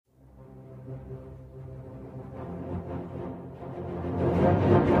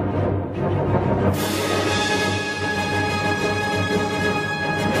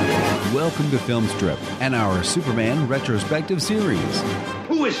Welcome to Filmstrip and our Superman retrospective series.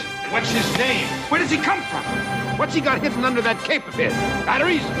 Who is he? What's his name? Where does he come from? What's he got hidden under that cape of his?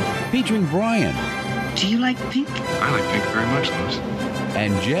 Batteries? Featuring Brian. Do you like pink? I like pink very much, Louis.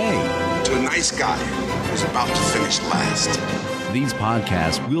 And Jay. To a nice guy who's about to finish last. These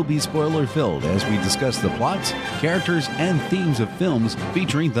podcasts will be spoiler-filled as we discuss the plots, characters, and themes of films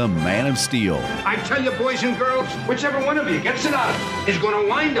featuring the Man of Steel. I tell you, boys and girls, whichever one of you gets it out is going to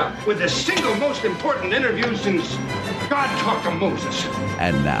wind up with the single most important interview since God talked to Moses.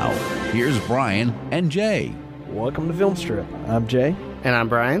 And now, here's Brian and Jay. Welcome to Filmstrip. I'm Jay. And I'm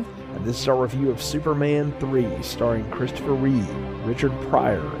Brian. And this is our review of Superman 3, starring Christopher Reeve, Richard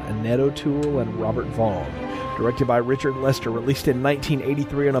Pryor, Annette O'Toole, and Robert Vaughn. Directed by Richard Lester, released in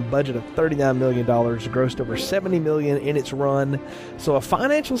 1983 on a budget of $39 million, grossed over $70 million in its run. So a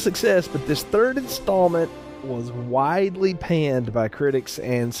financial success, but this third installment was widely panned by critics,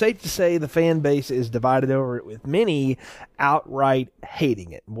 and safe to say the fan base is divided over it, with many outright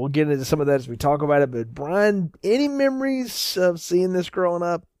hating it. We'll get into some of that as we talk about it, but Brian, any memories of seeing this growing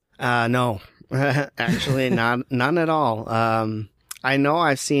up? No, actually none at all. I know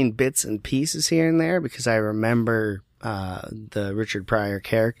I've seen bits and pieces here and there because I remember the Richard Pryor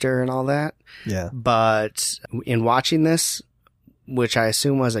character and all that. Yeah. But in watching this, which I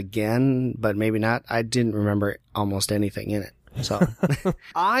assume was again, but maybe not, I didn't remember almost anything in it. So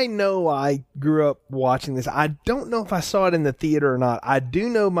I know I grew up watching this. I don't know if I saw it in the theater or not. I do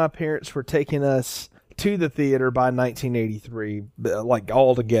know my parents were taking us to the theater by 1983, like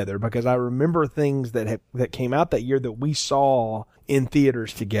all together, because I remember things that came out that year that we saw in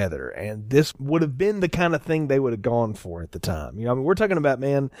theaters together, and this would have been the kind of thing they would have gone for at the time. You know, I mean, we're talking about,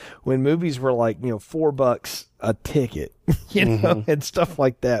 man, when movies were like, you know, $4 a ticket, you know, and stuff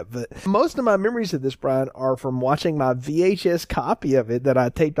like that. But most of my memories of this, Brian, are from watching my VHS copy of it that I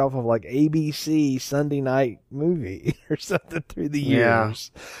taped off of like ABC Sunday Night Movie or something through the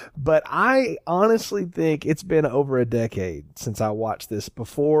years. Yeah. But I honestly think it's been over a decade since I watched this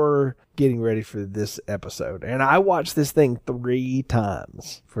before getting ready for this episode. And I watched this thing 3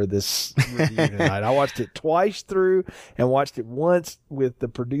 times for this review tonight. I watched it twice through and watched it once with the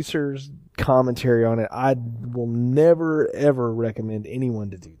producer's commentary on it. I will never, ever recommend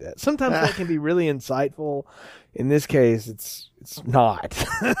anyone to do that. Sometimes that can be really insightful. In this case, it's not.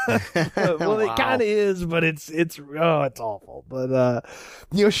 Well, it kind of is, but it's awful. But,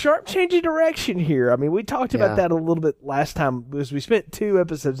 you know, sharp change of direction here. I mean, we talked about that a little bit last time because we spent 2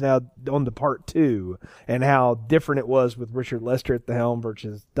 episodes now on the part 2 and how different it was with Richard Lester at the helm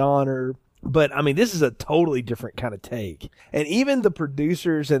versus Donner. But, I mean, this is a totally different kind of take. And even the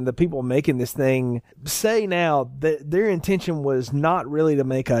producers and the people making this thing say now that their intention was not really to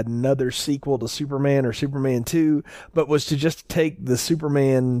make another sequel to Superman or Superman 2, but was to just take the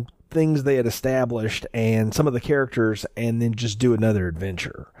Superman things they had established and some of the characters and then just do another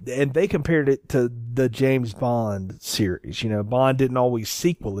adventure. And they compared it to the James Bond series. You know, Bond didn't always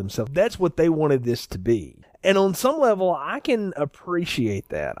sequel himself. That's what they wanted this to be. And on some level, I can appreciate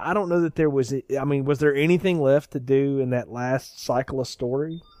that. I don't know that there was, I mean, was there anything left to do in that last cycle of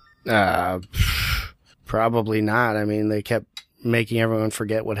story? Probably not. I mean, they kept making everyone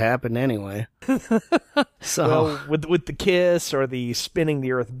forget what happened anyway. So, well, with the kiss or the spinning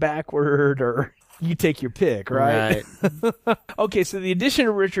the earth backward, or you take your pick, right? Okay, so the addition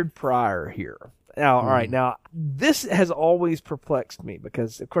of Richard Pryor here. Now, all right, now, this has always perplexed me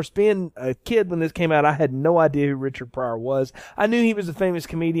because, of course, being a kid when this came out, I had no idea who Richard Pryor was. I knew he was a famous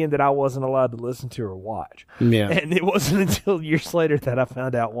comedian that I wasn't allowed to listen to or watch. Yeah. And it wasn't until years later that I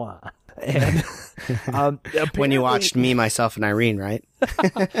found out why. And when you watched Me, Myself, and Irene, right?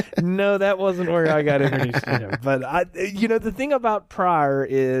 No, that wasn't where I got introduced to him. But, you know, the thing about Pryor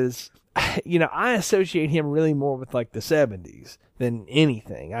is, you know, I associate him really more with like the 70s than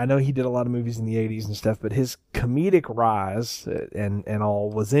anything. I know he did a lot of movies in the 80s and stuff, but his comedic rise and all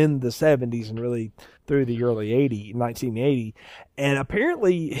was in the 70s and really through the early 1980. And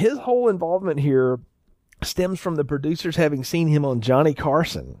apparently his whole involvement here stems from the producers having seen him on Johnny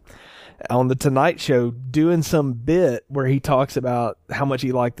Carson on the Tonight Show doing some bit where he talks about how much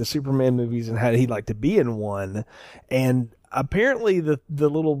he liked the Superman movies and how he'd like to be in one. And apparently the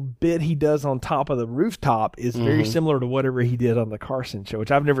little bit he does on top of the rooftop is very similar to whatever he did on the Carson Show, which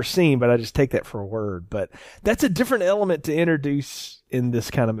I've never seen, but I just take that for a word. But that's a different element to introduce in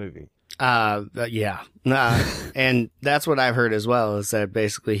this kind of movie. Yeah. And that's what I've heard as well, is that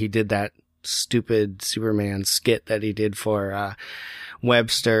basically he did that stupid Superman skit that he did for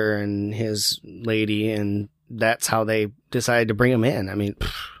Webster and his lady, and that's how they decided to bring him in. I mean,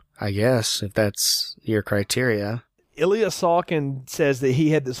 I guess if that's your criteria. Ilya Salkin says that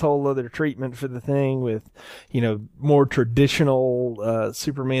he had this whole other treatment for the thing with, more traditional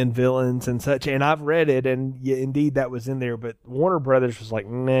Superman villains and such. And I've read it, and yeah, indeed that was in there. But Warner Brothers was like,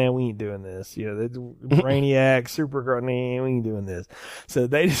 nah, we ain't doing this. Brainiac, Supergirl, nah, we ain't doing this. So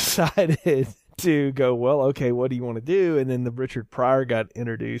they decided to go, well, okay, what do you want to do? And then the Richard Pryor got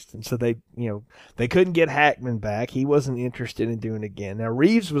introduced, and so they couldn't get Hackman back. He wasn't interested in doing it again. Now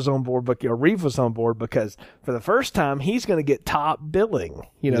Reeves was on board, but Reeves was on board because for the first time he's going to get top billing.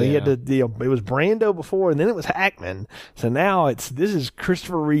 He had to. It was Brando before, and then it was Hackman. So now this is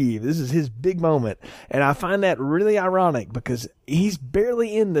Christopher Reeve. This is his big moment, and I find that really ironic because he's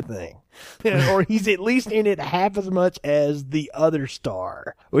barely in the thing. Or he's at least in it half as much as the other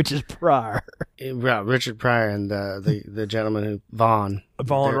star, which is Pryor. Yeah, Richard Pryor and the gentleman who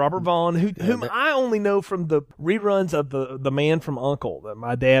Robert Vaughn, whom I only know from the reruns of the Man from U.N.C.L.E. that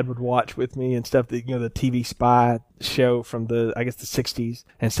my dad would watch with me and stuff. The TV spy show from the 60s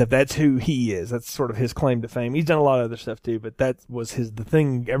and stuff. That's who he is. That's sort of his claim to fame. He's done a lot of other stuff too, but that was the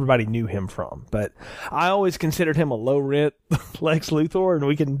thing everybody knew him from. But I always considered him a low rent Lex Luthor, and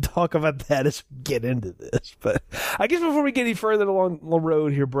we can talk about that as we get into this. But I guess before we get any further along the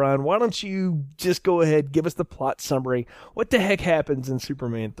road here, Brian, why don't you just go ahead, give us the plot summary. What the heck happens in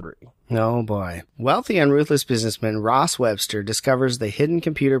Superman 3? Oh boy. Wealthy and ruthless businessman Ross Webster discovers the hidden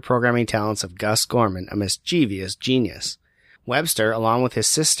computer programming talents of Gus Gorman, a mischievous genius. Webster, along with his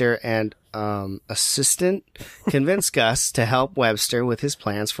sister and assistant, convince Gus to help Webster with his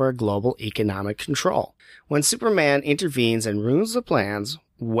plans for a global economic control. When Superman intervenes and ruins the plans,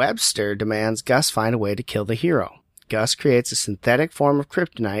 Webster demands Gus find a way to kill the hero. Gus creates a synthetic form of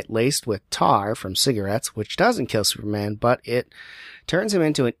kryptonite laced with tar from cigarettes, which doesn't kill Superman, but it turns him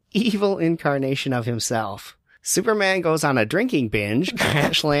into an evil incarnation of himself. Superman goes on a drinking binge,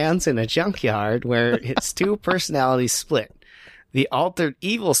 crash lands in a junkyard where his two personalities split. The altered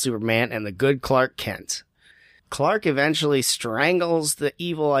evil Superman and the good Clark Kent. Clark eventually strangles the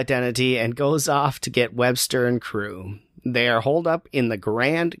evil identity and goes off to get Webster and crew. They are holed up in the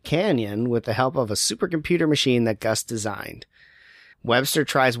Grand Canyon with the help of a supercomputer machine that Gus designed. Webster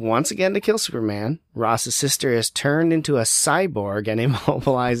tries once again to kill Superman. Ross's sister is turned into a cyborg and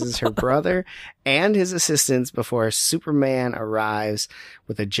immobilizes her brother and his assistants before Superman arrives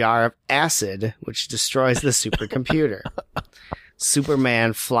with a jar of acid, which destroys the supercomputer.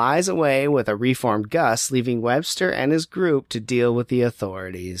 Superman flies away with a reformed Gus, leaving Webster and his group to deal with the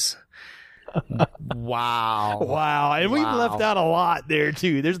authorities. Wow. And we've left out a lot there,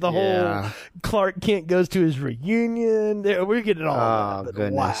 too. There's the whole Clark Kent goes to his reunion. We're getting all of that.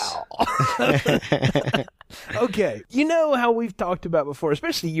 Goodness. Wow. Okay. You know how we've talked about before,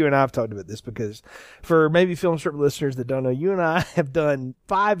 especially you and I have talked about this, because for maybe Film Strip listeners that don't know, you and I have done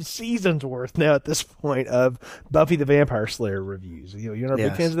 5 seasons worth now at this point of Buffy the Vampire Slayer reviews. You and I are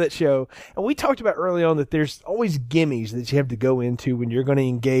big fans of that show. And we talked about early on that there's always gimmies that you have to go into when you're going to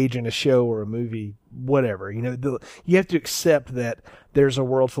engage in a show or a movie, whatever. You have to accept that there's a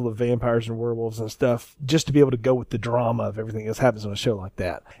world full of vampires and werewolves and stuff just to be able to go with the drama of everything that happens on a show like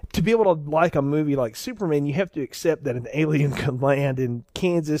that. To be able to like a movie like Superman, you have to accept that an alien could land in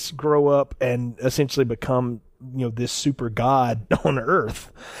Kansas, grow up, and essentially become, this super god on Earth,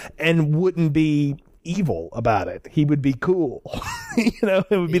 and wouldn't be evil about it. He would be cool. It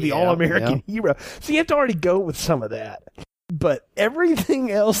would be the all-American hero. So you have to already go with some of that. But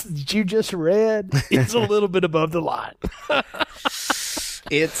everything else that you just read is a little bit above the line.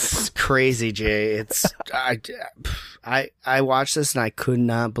 It's crazy, Jay. I watched this and I could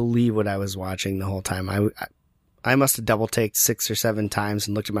not believe what I was watching the whole time. I must have double taked 6 or 7 times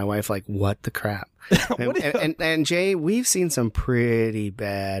and looked at my wife like, what the crap? and Jay, we've seen some pretty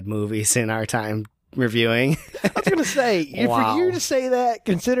bad movies in our time reviewing. I was going to say, for you to say that,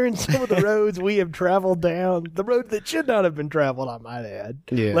 considering some of the roads we have traveled down, the road that should not have been traveled, I might add.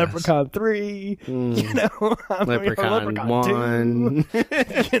 Yes. Leprechaun 3, Leprechaun 1.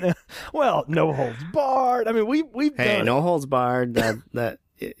 2, well, No Holds Barred. I mean, we've done No Holds Barred.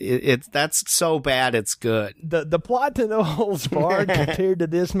 That's so bad it's good. The plot to No Holds Barred compared to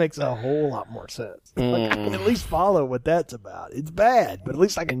this makes a whole lot more sense. Like, I can at least follow what that's about. It's bad, but at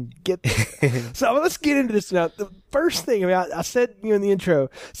least I can get there. So let's get into this now. The first thing, I said in the intro,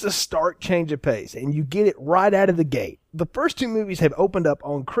 it's a stark change of pace, and you get it right out of the gate. The first 2 movies have opened up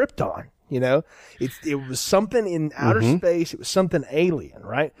on Krypton. You know, it was something in outer space. It was something alien,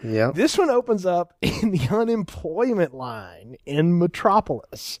 right? Yeah. This one opens up in the unemployment line in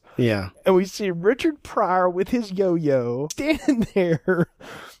Metropolis. Yeah. And we see Richard Pryor with his yo-yo standing there,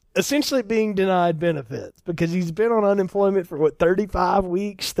 essentially being denied benefits because he's been on unemployment for 35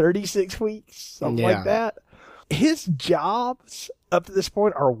 weeks, 36 weeks, something like that. His jobs up to this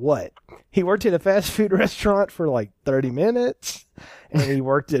point are what? He worked at a fast food restaurant for like 30 minutes, and he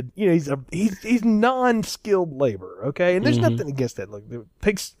worked at, he's non-skilled labor, okay? And there's nothing against that. Look, it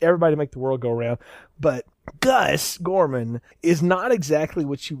takes everybody to make the world go around, but Gus Gorman is not exactly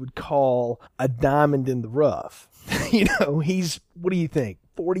what you would call a diamond in the rough. He's, what do you think?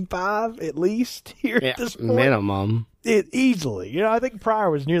 45 at least here at this point? Minimum. Easily. I think Pryor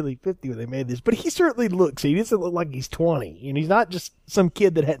was nearly 50 when they made this, but he certainly looks, he doesn't look like he's 20, and he's not just some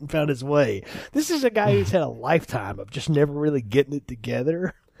kid that hadn't found his way. This is a guy who's had a lifetime of just never really getting it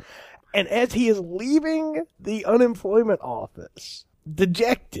together. And as he is leaving the unemployment office,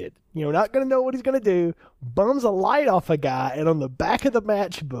 dejected, not going to know what he's going to do, bums a light off a guy, and on the back of the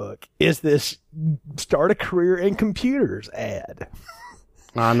matchbook is this start a career in computers ad.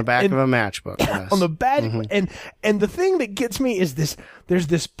 On the back of a matchbook. Yes. On the back, and the thing that gets me is this: there's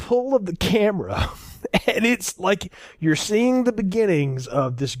this pull of the camera, and it's like you're seeing the beginnings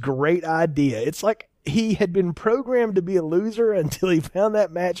of this great idea. It's like he had been programmed to be a loser until he found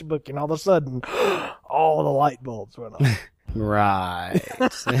that matchbook, and all of a sudden, all the light bulbs went on. Right.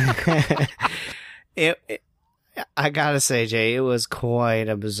 I gotta say, Jay, it was quite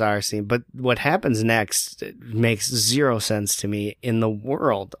a bizarre scene. But what happens next makes zero sense to me in the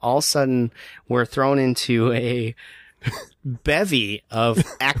world. All of a sudden, we're thrown into a bevy of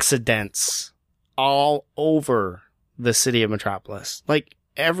accidents all over the city of Metropolis. Like,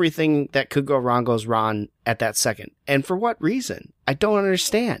 everything that could go wrong goes wrong at that second. And for what reason? I don't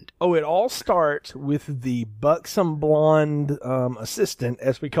understand. Oh, it all starts with the buxom blonde assistant,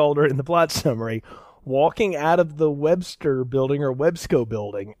 as we called her in the plot summary, walking out of the Webster building or Websco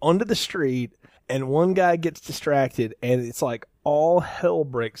building onto the street, and one guy gets distracted, and it's like all hell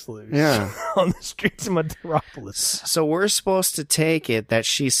breaks loose on the streets of Metropolis. So we're supposed to take it that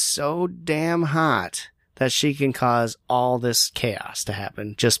she's so damn hot that she can cause all this chaos to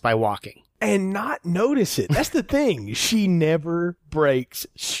happen just by walking. And not notice it. That's the thing. She never breaks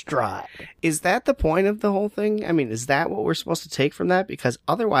stride. Is that the point of the whole thing? I mean, is that what we're supposed to take from that? Because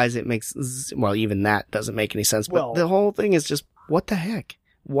otherwise it makes, well, even that doesn't make any sense. But the whole thing is just, what the heck?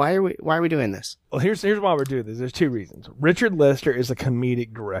 Why are we doing this? Well, here's why we're doing this. There's two reasons. Richard Lester is a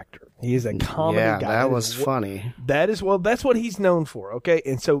comedic director. He is a comedy guy. Yeah, that was funny. That's what he's known for, okay?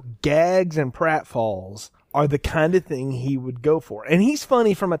 And so gags and pratfalls are the kind of thing he would go for. And he's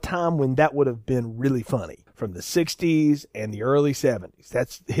funny from a time when that would have been really funny, from the 60s and the early 70s.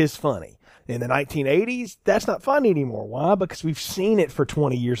 That's his funny. In the 1980s, that's not funny anymore. Why? Because we've seen it for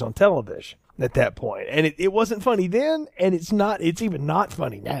 20 years on television at that point. And it wasn't funny then, and it's even not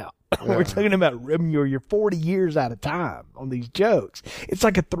funny now. We're talking about you're 40 years out of time on these jokes. It's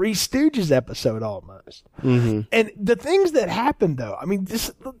like a Three Stooges episode almost. Mm-hmm. And the things that happen, though, I mean,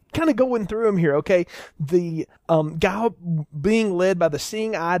 this kind of going through them here, okay? The guy being led by the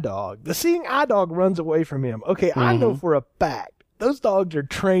seeing eye dog. The seeing eye dog runs away from him. Okay, mm-hmm. I know for a fact those dogs are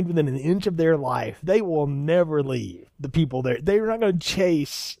trained within an inch of their life. They will never leave the people there. They're not going to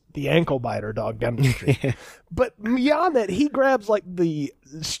chase the ankle biter dog down the street. But beyond that, he grabs like the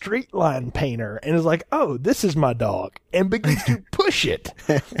street line painter and is like, oh, this is my dog, and begins to push it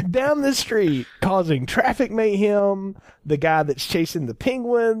down the street, causing traffic mayhem. The guy that's chasing the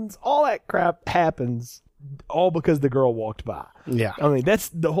penguins, all that crap happens all because the girl walked by. Yeah. I mean, that's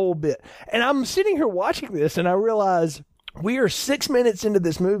the whole bit. And I'm sitting here watching this and I realize we are 6 minutes into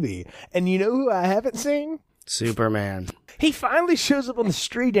this movie, and you know who I haven't seen? Superman. He finally shows up on the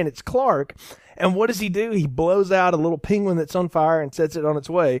street, and it's Clark. And what does he do? He blows out a little penguin that's on fire and sets it on its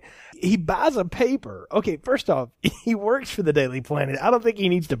way. He buys a paper. Okay, first off, he works for the Daily Planet. I don't think he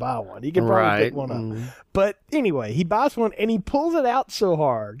needs to buy one. He can probably pick one up. But anyway, he buys one, and he pulls it out so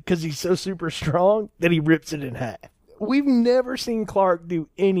hard because he's so super strong that he rips it in half. We've never seen Clark do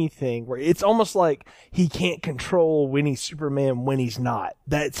anything where it's almost like he can't control when he's Superman, when he's not.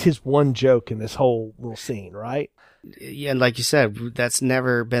 That's his one joke in this whole little scene, right? Yeah, and like you said, that's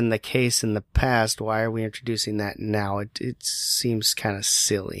never been the case in the past. Why are we introducing that now? It seems kind of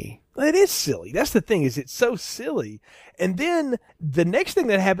silly. It is silly. That's the thing, is it's so silly. And then the next thing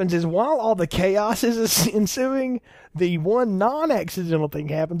that happens is while all the chaos is ensuing, the one non-accidental thing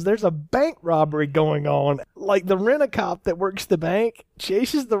happens. There's a bank robbery going on. Like the rent-a-cop that works the bank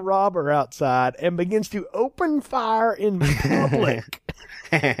chases the robber outside and begins to open fire in public.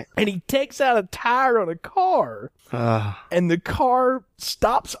 and he takes out a tire on a car, and the car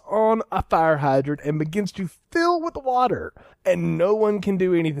stops on a fire hydrant and begins to fill with water, and no one can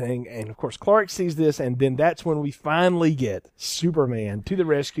do anything. And of course, Clark sees this, and then that's when we finally get Superman to the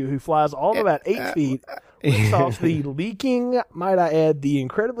rescue, who flies all of about 8 feet, lifts off the leaking, might I add, the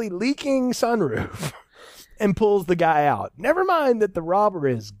incredibly leaking sunroof, and pulls the guy out. Never mind that the robber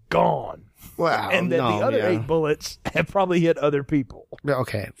is gone. Wow. And that the other 8 bullets have probably hit other people.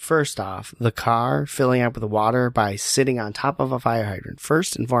 Okay, first off, the car filling up with water by sitting on top of a fire hydrant.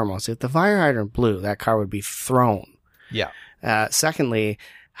 First and foremost, if the fire hydrant blew, that car would be thrown. Yeah. Secondly,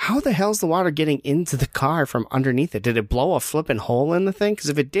 how the hell's the water getting into the car from underneath it? Did it blow a flipping hole in the thing? Because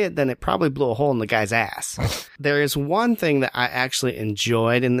if it did, then it probably blew a hole in the guy's ass. There is one thing that I actually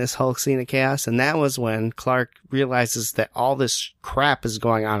enjoyed in this whole scene of chaos, and that was when Clark realizes that all this crap is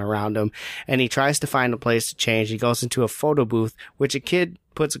going on around him, and he tries to find a place to change. He goes into a photo booth, which a kid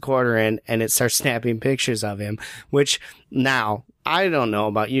puts a quarter in, and it starts snapping pictures of him, which now, I don't know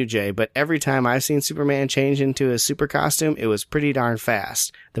about you, Jay, but every time I've seen Superman change into a super costume, it was pretty darn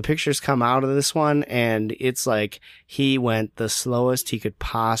fast. The pictures come out of this one, and it's like he went the slowest he could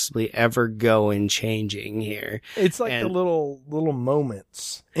possibly ever go in changing here. It's like the little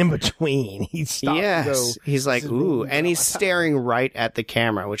moments in between. He stops. Yes, he's like, ooh, and he's staring right at the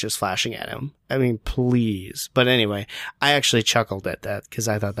camera, which is flashing at him. I mean, please. But anyway, I actually chuckled at that because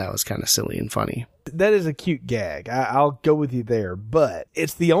I thought that was kind of silly and funny. That is a cute gag. I'll go with you there, but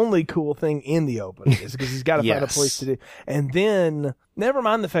it's the only cool thing in the opening is because he's got to find a place to do. And then, never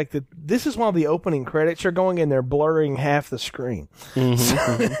mind the fact that this is while the opening credits are going and they're blurring half the screen.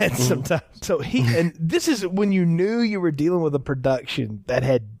 Sometimes, and this is when you knew you were dealing with a production that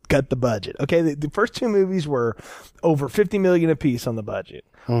had cut the budget. Okay, the first 2 movies were over $50 million apiece on the budget.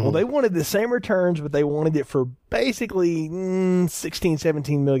 Well, they wanted the same returns, but they wanted it for basically 16,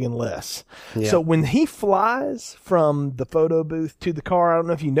 17 million less. Yeah. So when he flies from the photo booth to the car, I don't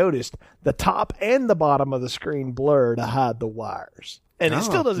know if you noticed, the top and the bottom of the screen blur to hide the wires. And it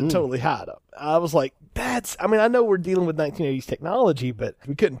still doesn't totally hide them. I was like, I know we're dealing with 1980s technology, but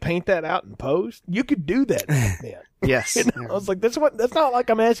we couldn't paint that out in post. You could do that back then. Yes. I was like, that's not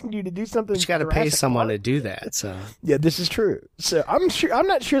like I'm asking you to do something. But you got to pay someone to do that. So yeah, this is true. So I'm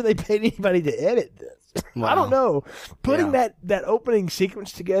not sure they paid anybody to edit this. Wow. I don't know. Putting that opening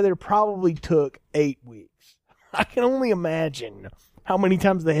sequence together probably took 8 weeks. I can only imagine how many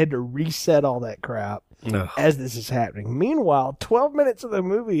times they had to reset all that crap as this is happening. Meanwhile, 12 minutes of the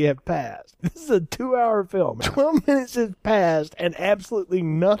movie have passed. This is a 2-hour film. 12 minutes has passed, and absolutely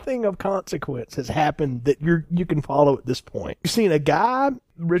nothing of consequence has happened that you can follow at this point. You've seen a guy,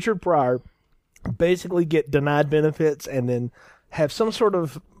 Richard Pryor, basically get denied benefits and then have some sort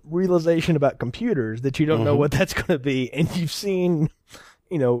of realization about computers that you don't know what that's going to be. And you've seen,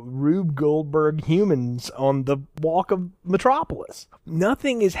 Rube Goldberg humans on the walk of Metropolis.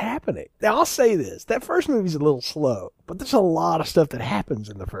 Nothing is happening. Now, I'll say this. That first movie's a little slow, but there's a lot of stuff that happens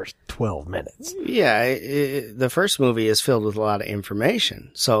in the first 12 minutes. Yeah, the first movie is filled with a lot of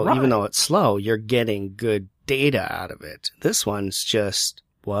information. So even though it's slow, you're getting good data out of it. This one's just,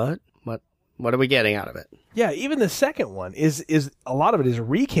 what? What are we getting out of it? Yeah, even the second one is a lot of it is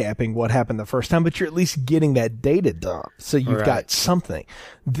recapping what happened the first time, but you're at least getting that data dump. So you've got something.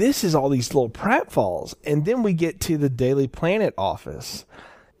 This is all these little pratfalls. And then we get to the Daily Planet office.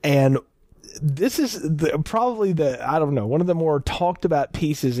 And this is probably one of the more talked about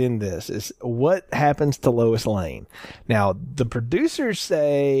pieces in this is what happens to Lois Lane. Now, the producers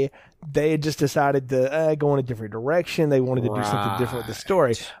say they had just decided to go in a different direction. They wanted to do something different with the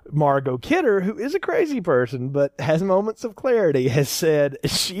story. Margot Kidder, who is a crazy person but has moments of clarity, has said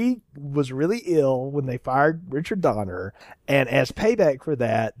she was really ill when they fired Richard Donner, and as payback for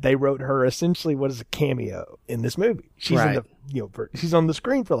that, they wrote her essentially what is a cameo in this movie. She's in she's on the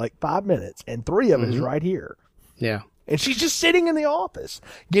screen for like 5 minutes, and 3 of it is right here. Yeah, and she's just sitting in the office,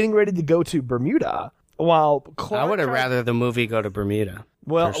 getting ready to go to Bermuda. While Clark I would have rather the movie go to Bermuda.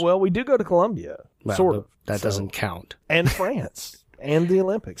 Well, we do go to Colombia, sort of. That doesn't count. And France, and the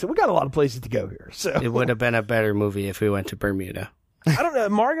Olympics. So we got a lot of places to go here. So it would have been a better movie if we went to Bermuda. I don't know.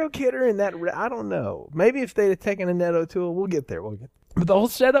 Margot Kidder and that, I don't know. Maybe if they'd have taken Annette O'Toole, we'll get there. But the whole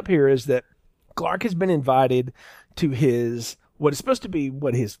setup here is that Clark has been invited to his, what is supposed to be,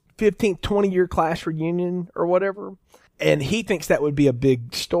 his 15th, 20-year class reunion or whatever. And he thinks that would be a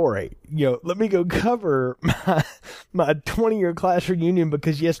big story. Let me go cover my 20-year class reunion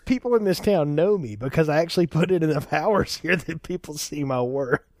because, yes, people in this town know me because I actually put in enough hours here that people see my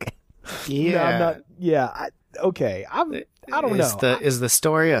work. Yeah. No, I'm not. Yeah. Okay. I don't know. Is the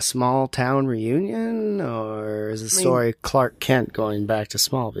story a small town reunion, or is the story Clark Kent going back to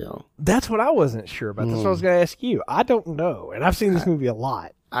Smallville? That's what I wasn't sure about. That's what I was going to ask you. I don't know, and I've seen this movie a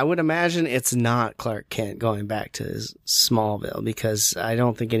lot. I would imagine it's not Clark Kent going back to Smallville, because I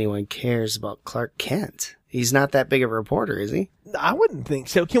don't think anyone cares about Clark Kent. He's not that big of a reporter, is he? I wouldn't think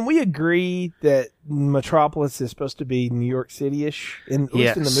so. Can we agree that Metropolis is supposed to be New York City-ish, at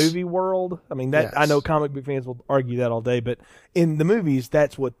least in the movie world? I mean, that I know comic book fans will argue that all day, but in the movies,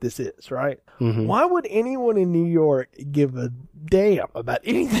 that's what this is, right? Mm-hmm. Why would anyone in New York give a damn about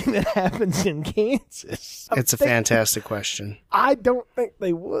anything that happens in Kansas? It's a fantastic question. I don't think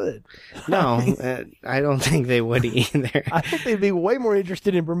they would. No, I don't think they would either. I think they'd be way more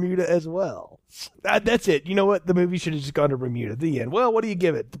interested in Bermuda as well. That's it. You know what? The movie should have just gone to Bermuda. The end. Well, what do you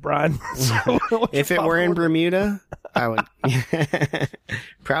give it, Brian? If it were in Bermuda, I would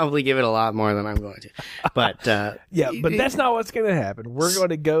probably give it a lot more than I'm going to. But but that's not what's going to happen. We're going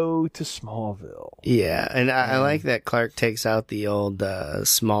to go to Smallville. Yeah, and I like that Clark takes out the old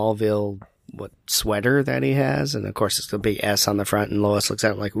Smallville sweater that he has, and of course it's a big S on the front, and Lois looks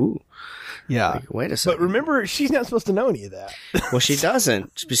at it like, ooh. Yeah. Like, wait a second. But remember, she's not supposed to know any of that. Well, she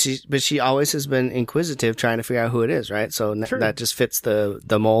doesn't. But she always has been inquisitive, trying to figure out who it is, right? So that just fits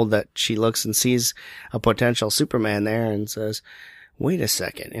the mold that she looks and sees a potential Superman there and says, wait a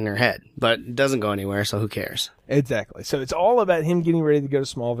second, in her head. But it doesn't go anywhere, so who cares? Exactly. So it's all about him getting ready to go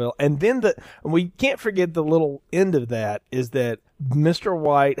to Smallville. And then we can't forget the little end of that is that Mr.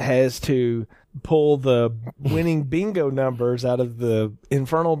 White has to pull the winning bingo numbers out of the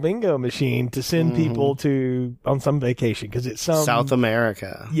infernal bingo machine to send people on some vacation, because it's some South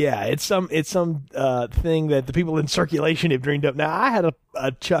America. Yeah, it's some thing that the people in circulation have dreamed up. Now, I had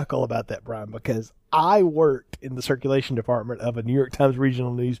a chuckle about that, Brian, because I worked in the circulation department of a New York Times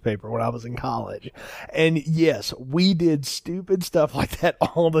regional newspaper when I was in college. And yes, we did stupid stuff like that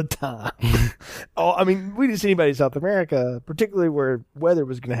all the time. I mean, we didn't see anybody in South America, particularly where weather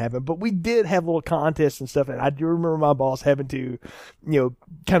was going to happen, but we did have little contests and stuff. And I do remember my boss having to,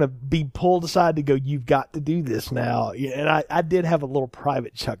 kind of be pulled aside to go, you've got to do this now. And I did have a little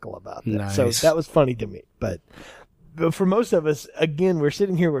private chuckle about that. Nice. So that was funny to me. But for most of us, again, we're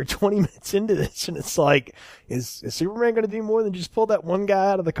sitting here, we're 20 minutes into this, and it's like, is Superman going to do more than just pull that one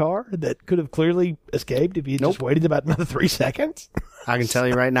guy out of the car that could have clearly escaped if he had just waited about another 3 seconds? I can tell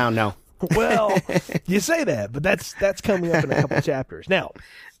you right now, no. Well, you say that, but that's coming up in a couple chapters. Now,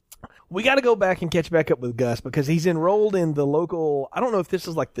 we got to go back and catch back up with Gus, because he's enrolled in the local, I don't know if this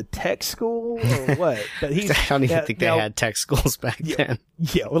is like the tech school or what, but he's... I don't even think they had tech schools back then.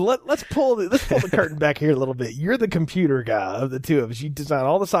 Yeah, well, let's pull the curtain back here a little bit. You're the computer guy of the two of us. You design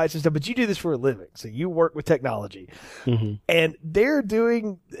all the sites and stuff, but you do this for a living, so you work with technology. Mm-hmm. And they're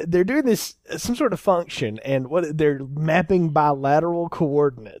doing this, some sort of function, and they're mapping bilateral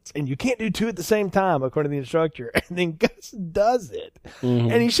coordinates, and you can't do two at the same time, according to the instructor. And then Gus does it,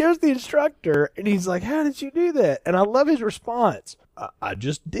 and he shows the instructor, and he's like, "How did you do that?" And I love his response. I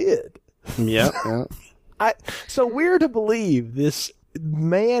just did. Yep. So weird to believe this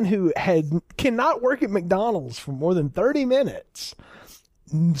man who cannot work at McDonald's for more than 30 minutes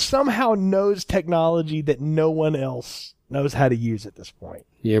somehow knows technology that no one else knows how to use at this point.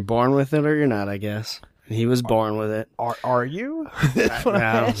 You're born with it or you're not, I guess. He was born with it. Are you? That's what I'm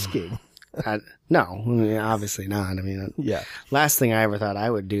asking. No, obviously not. I mean, last thing I ever thought I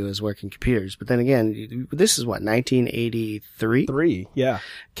would do is work in computers. But then again, this is what, 1983? Yeah.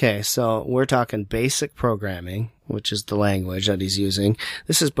 Okay, so we're talking basic programming, which is the language that he's using.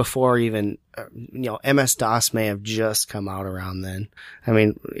 This is before even, MS-DOS may have just come out around then. I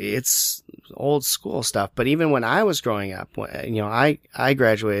mean, it's old school stuff. But even when I was growing up, I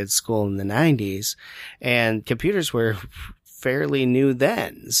graduated school in the 90s, and computers were fairly new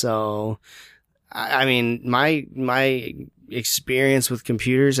then. So, I mean, my experience with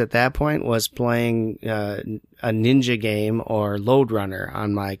computers at that point was playing a Ninja game or Lode Runner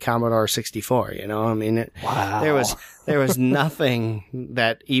on my Commodore 64. I mean, there was nothing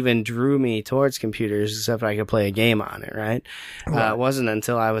that even drew me towards computers except I could play a game on it. Right? It wasn't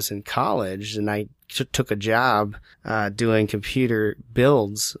until I was in college and I took a job doing computer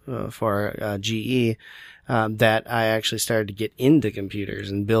builds for GE. That I actually started to get into computers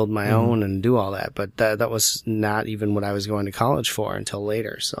and build my own and do all that. But that was not even what I was going to college for until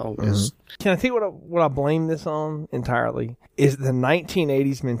later. So Can I tell you what I blame this on entirely? Is the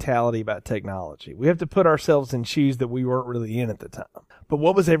 1980s mentality about technology. We have to put ourselves in shoes that we weren't really in at the time. But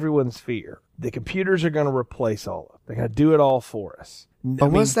what was everyone's fear? The computers are going to replace all of it. They're going to do it all for us.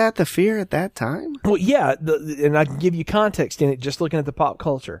 But was that the fear at that time? Well, yeah, and I can give you context in it just looking at the pop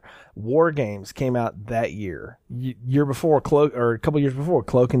culture. War Games came out that year. Year before, a couple years before,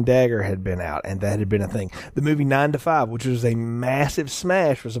 Cloak and Dagger had been out, and that had been a thing. The movie 9 to 5, which was a massive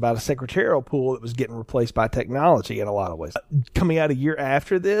smash, was about a secretarial pool that was getting replaced by technology in a lot of ways. Coming out a year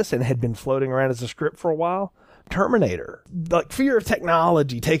after this and had been floating around as a script for a while, Terminator. Like, fear of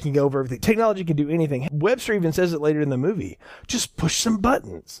technology taking over everything. Technology can do anything. Webster even says it later in the movie. Just push some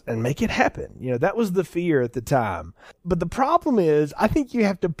buttons and make it happen. That was the fear at the time. But the problem is, I think you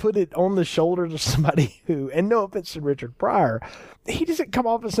have to put it on the shoulders of somebody who, and no offense to Richard Pryor, he doesn't come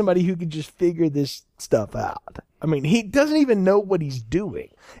off as somebody who can just figure this stuff out. I mean, he doesn't even know what he's doing.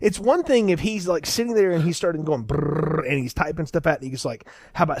 It's one thing if he's like sitting there and he's starting going brrr, and he's typing stuff out and he's like,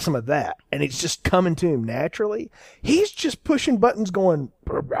 how about some of that? And it's just coming to him naturally. He's just pushing buttons going,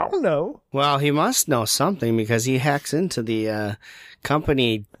 I don't know. Well, he must know something because he hacks into the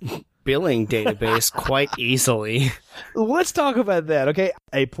company billing database quite easily. Let's talk about that, okay?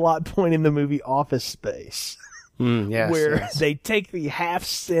 A plot point in the movie Office Space. Where they take the half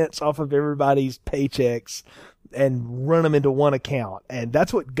cents off of everybody's paychecks and run them into one account. And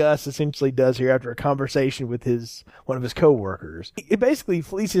that's what Gus essentially does here after a conversation with one of his coworkers. It basically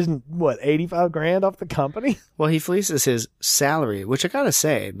fleeces, $85,000 off the company? Well, he fleeces his salary, which I gotta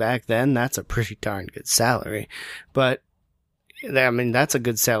say, back then, that's a pretty darn good salary. But I mean, that's a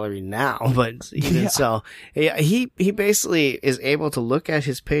good salary now, but even so, he basically is able to look at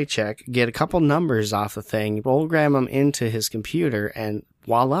his paycheck, get a couple numbers off the thing, program them into his computer, and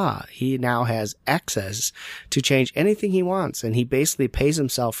voila, he now has access to change anything he wants, and he basically pays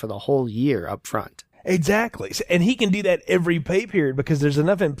himself for the whole year up front. Exactly. And he can do that every pay period because there's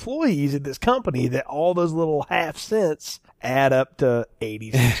enough employees at this company that all those little half cents add up to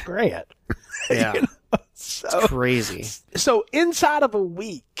 $86,000. Yeah. So, it's crazy. So inside of a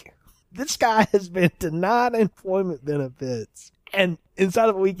week, this guy has been denied employment benefits, and inside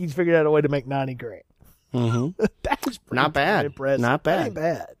of a week, he's figured out a way to make $90,000. Mm-hmm. That's not bad. Impressive. Not bad. That ain't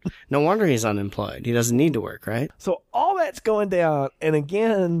bad. No wonder he's unemployed. He doesn't need to work, right? So all that's going down, and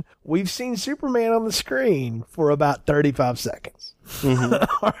again, we've seen Superman on the screen for about 35 seconds. Mm-hmm.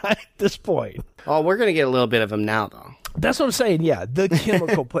 All right, at this point. Oh, we're going to get a little bit of him now, though. That's what I'm saying, yeah. The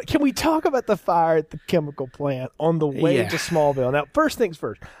chemical plant. Can we talk about the fire at the chemical plant on the way to Smallville? Now, first things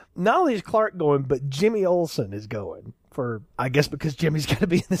first. Not only is Clark going, but Jimmy Olsen is going. I guess because Jimmy's got to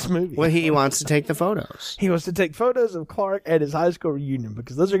be in this movie. Well, he wants to take the photos. He wants to take photos of Clark at his high school reunion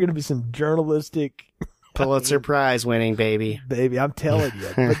because those are going to be some journalistic... Pulitzer Prize winning, baby. Baby, I'm telling you.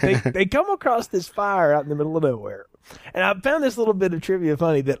 But they come across this fire out in the middle of nowhere. And I found this little bit of trivia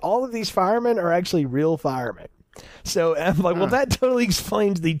funny that all of these firemen are actually real firemen. So I'm like, well, that totally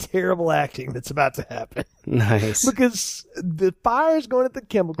explains the terrible acting that's about to happen. Nice. Because the fire is going at the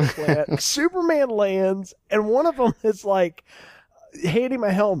chemical plant. Superman lands, and one of them is like, hand him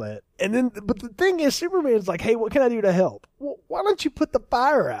a helmet. And then, but the thing is, Superman's like, hey, what can I do to help? Well, why don't you put the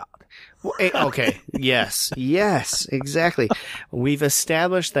fire out? Well, okay. Yes, exactly. We've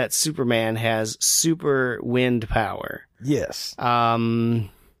established that Superman has super wind power. Yes.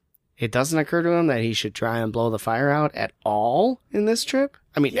 It doesn't occur to him that he should try and blow the fire out at all in this trip.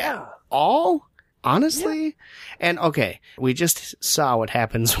 I mean, yeah. All? Honestly? Yeah. And okay, we just saw what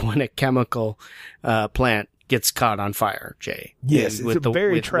happens when a chemical plant gets caught on fire, Jay. Yes, with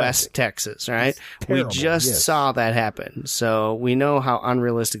West Texas, right? We just saw that happen. So we know how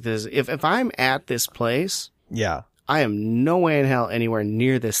unrealistic this is. If I'm at this place, I am no way in hell anywhere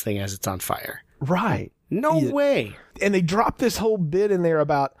near this thing as it's on fire. Right. No way. And they dropped this whole bit in there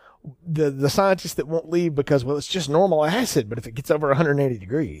about the scientists that won't leave because, well, it's just normal acid, but if it gets over 180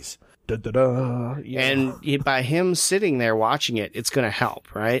 degrees... And by him sitting there watching it, it's going to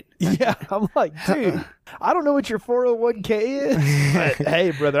help, right? Yeah, I'm like, dude, I don't know what your 401k is, but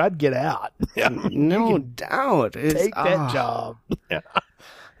hey, brother, I'd get out. No doubt. Take that job.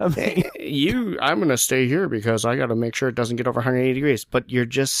 I mean, I'm going to stay here because I got to make sure it doesn't get over 180 degrees, but you're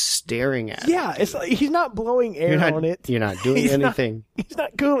just staring at it. Yeah, it's like he's not blowing air on it. You're not doing anything. He's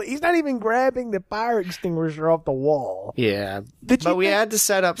not cool. He's not even grabbing the fire extinguisher off the wall. Yeah. But we had to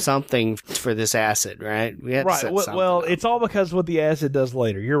set up something for this acid, right? We had to set something up. It's all because what the acid does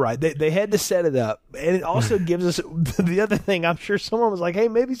later. You're right. They had to set it up. And it also gives us the other thing. I'm sure someone was like, hey,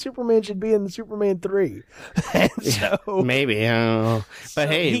 maybe Superman should be in the Superman 3. And so, maybe. I don't know. But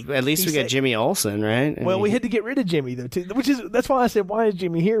hey, Hey, at least we get Jimmy Olsen, right? Well, we had to get rid of Jimmy though, too. That's why I said, why is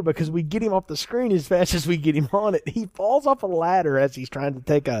Jimmy here? Because we get him off the screen as fast as we get him on it. He falls off a ladder as he's trying to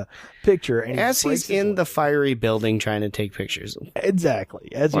take a picture, and as he's in the fiery building trying to take pictures. Exactly,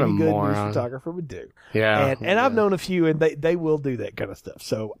 as any good news photographer would do. Yeah, and I've known a few, and they will do that kind of stuff.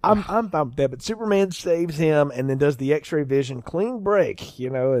 So I'm fine with that. But Superman saves him, and then does the X-ray vision, clean break,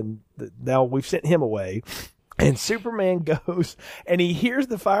 and now we've sent him away. And Superman goes, and he hears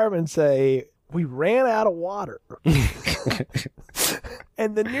the fireman say, "We ran out of water."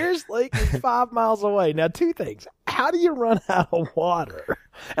 And the nearest lake is 5 miles away. Now, two things. How do you run out of water?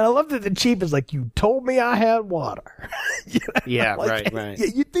 And I love that the chief is like, "You told me I had water." Yeah, like, right.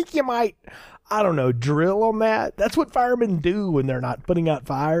 You think you might, I don't know, drill on that? That's what firemen do when they're not putting out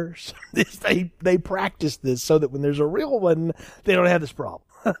fires. They practice this so that when there's a real one, they don't have this problem.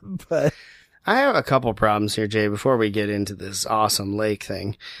 But I have a couple problems here, Jay, before we get into this awesome lake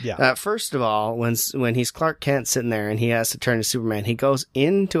thing. Yeah. First of all, when he's Clark Kent sitting there and he has to turn to Superman, he goes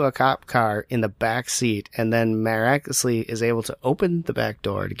into a cop car in the back seat and then miraculously is able to open the back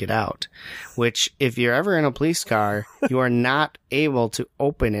door to get out, which if you're ever in a police car, you are not able to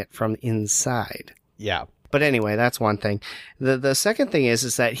open it from inside. Yeah. But anyway, that's one thing. The second thing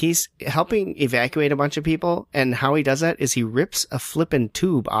is that he's helping evacuate a bunch of people, and how he does that is he rips a flippin'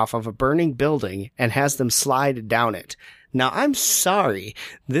 tube off of a burning building and has them slide down it. Now, I'm sorry,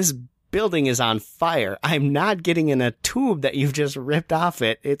 this building is on fire. I'm not getting in a tube that you've just ripped off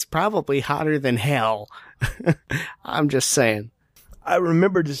it. It's probably hotter than hell. I'm just saying. I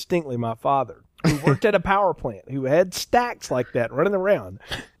remember distinctly my father, who worked at a power plant, who had stacks like that running around,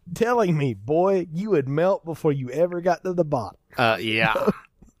 telling me, "Boy, you would melt before you ever got to the bottom." Yeah.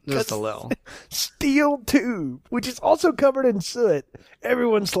 Just a little. Steel tube, which is also covered in soot.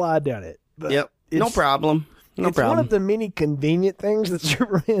 Everyone slide down it. But yep. No problem. It's one of the many convenient things that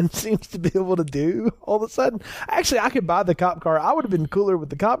Superman seems to be able to do all of a sudden. Actually, I could buy the cop car. I would have been cooler with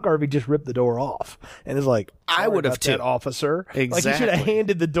the cop car if he just ripped the door off. And it's like, I would have too. That officer. Exactly. Like, you should have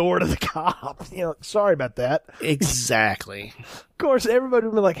handed the door to the cop. Sorry about that. Exactly. Of course, everybody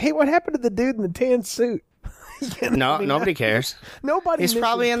would be like, "Hey, what happened to the dude in the tan suit?" Nobody cares. Nobody. He's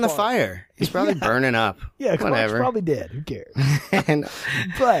probably in the fire. He's probably burning up. Yeah, whatever. He's probably dead. Who cares?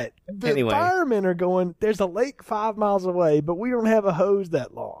 But the firemen are going, "There's a lake 5 miles away, but we don't have a hose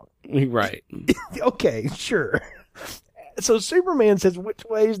that long." Right. Okay, sure. So Superman says, "Which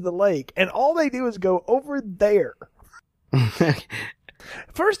way is the lake?" And all they do is go over there.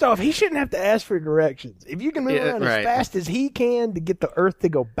 First off, he shouldn't have to ask for directions. If you can move around as fast as he can to get the Earth to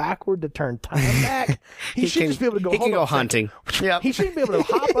go backward to turn time back, he should just be able to go. He can go hunting. Yep. He shouldn't be able to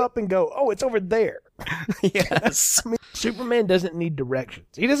hop up and go, "Oh, it's over there." Yes. I mean, Superman doesn't need directions.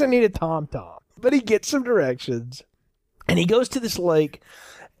 He doesn't need a TomTom, but he gets some directions, and he goes to this lake,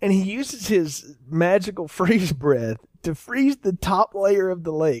 and he uses his magical freeze breath to freeze the top layer of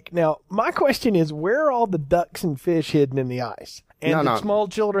the lake. Now, my question is, where are all the ducks and fish hidden in the ice? And the small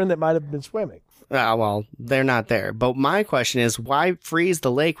children that might have been swimming? Well, they're not there. But my question is, why freeze the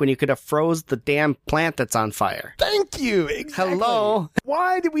lake when you could have froze the damn plant that's on fire? Thank you. Exactly. Hello?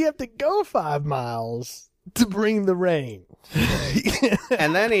 Why did we have to go 5 miles to bring the rain?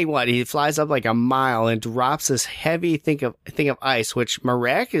 And then he flies up like a mile and drops this heavy thing of ice, which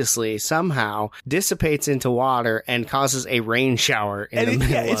miraculously somehow dissipates into water and causes a rain shower in the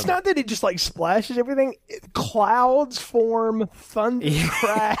middle. It's not that it just like splashes everything. Clouds form, thunder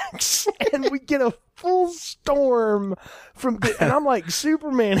cracks, and we get a full storm and I'm like,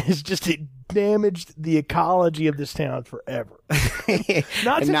 Superman has just damaged the ecology of this town forever.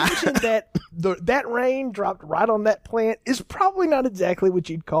 Not to mention that that rain dropped right on that plant is probably not exactly what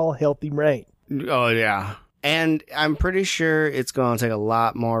you'd call healthy rain. Oh, yeah. And I'm pretty sure it's going to take a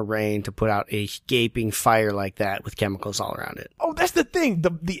lot more rain to put out a gaping fire like that with chemicals all around it. Oh, that's the thing.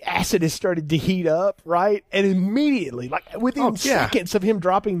 The acid has started to heat up, right? And immediately, like within seconds of him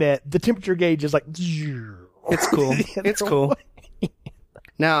dropping that, the temperature gauge is like... It's cool. It's cool.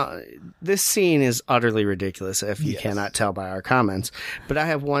 Now, this scene is utterly ridiculous if you cannot tell by our comments. But I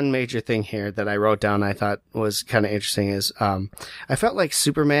have one major thing here that I wrote down I thought was kind of interesting is I felt like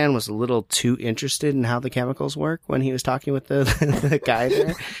Superman was a little too interested in how the chemicals work when he was talking with the guy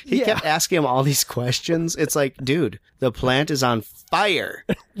there. He kept asking him all these questions. It's like, dude, the plant is on fire.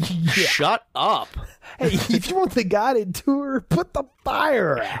 Shut up. Hey, if you want the guided tour, put the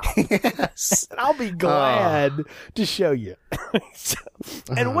fire out. Yes. And I'll be glad to show you.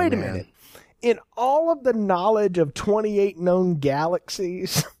 And wait a minute. In all of the knowledge of 28 known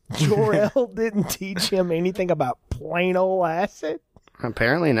galaxies, Jor-El didn't teach him anything about plain old acid?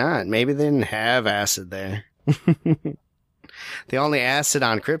 Apparently not. Maybe they didn't have acid there. The only acid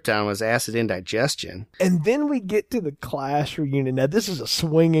on Krypton was acid indigestion. And then we get to the class reunion. Now, this is a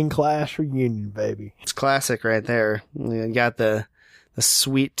swinging class reunion, baby. It's classic right there. You got the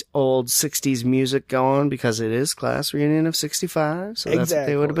sweet old 60s music going because it is class reunion of 65. So that's what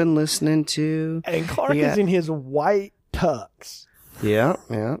they would have been listening to. And Clark is in his white tux. Yeah.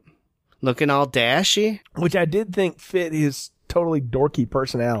 Looking all dashy. Which I did think fit his totally dorky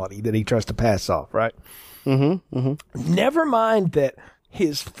personality that he tries to pass off, right? Never mind that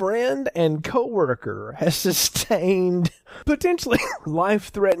his friend and coworker has sustained potentially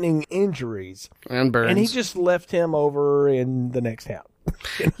life-threatening injuries. And burns. And he just left him over in the next town.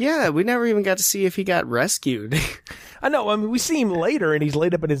 Yeah, we never even got to see if he got rescued. I know. I mean, we see him later, and he's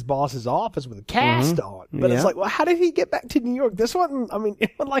laid up in his boss's office with a cast on. But it's like, well, how did he get back to New York? This wasn't. I mean,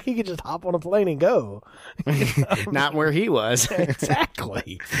 it wasn't like he could just hop on a plane and go. Not where he was.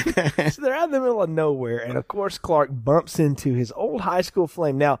 Exactly. So they're out in the middle of nowhere, and of course, Clark bumps into his old high school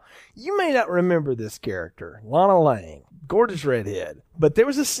flame. Now, you may not remember this character, Lana Lang. Gorgeous redhead. But there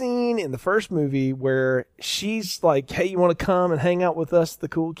was a scene in the first movie where she's like, hey, you want to come and hang out with us, the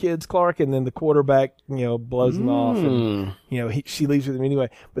cool kids, Clark? And then the quarterback, blows him off. And, she leaves with him anyway.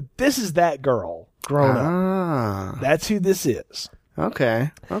 But this is that girl grown up. That's who this is.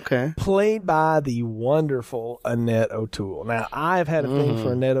 Okay. Played by the wonderful Annette O'Toole. Now, I've had a thing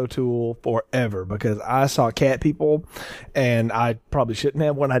for Annette O'Toole forever because I saw Cat People, and I probably shouldn't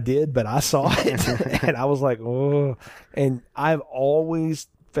have when I did, but I saw it, and I was like, oh. And I've always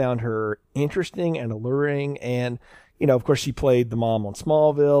found her interesting and alluring, and of course, she played the mom on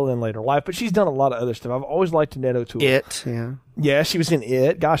Smallville in later life, but she's done a lot of other stuff. I've always liked Annette O'Toole. It, yeah. Yeah, she was in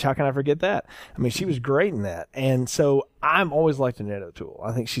It. Gosh, how can I forget that? I mean, she was great in that. And so I'm always liked Annette O'Toole.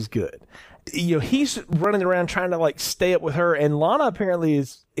 I think she's good. He's running around trying to, stay up with her, and Lana apparently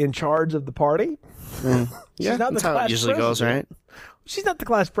is in charge of the party. Yeah, that's how it usually goes, right? She's not the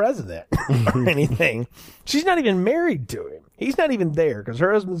class president or anything. She's not even married to him. He's not even there because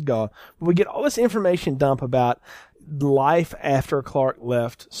her husband's gone. But we get all this information dump about life after Clark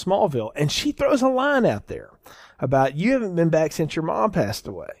left Smallville, and she throws a line out there about, you haven't been back since your mom passed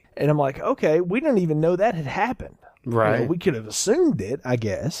away. And I'm like, okay, we didn't even know that had happened. Right. We could have assumed it, I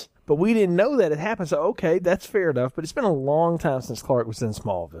guess, but we didn't know that it happened. So, okay, that's fair enough. But it's been a long time since Clark was in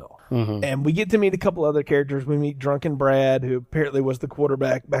Smallville. And we get to meet a couple other characters. We meet Drunken Brad, who apparently was the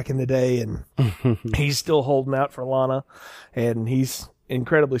quarterback back in the day, and he's still holding out for Lana, and he's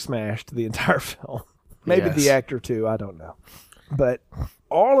incredibly smashed the entire film. Maybe the actor too, I don't know. But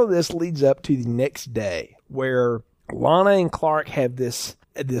all of this leads up to the next day where Lana and Clark have this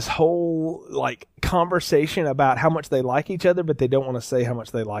whole conversation about how much they like each other, but they don't want to say how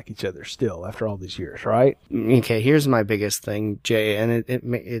much they like each other still after all these years, right? Okay, here's my biggest thing, Jay, and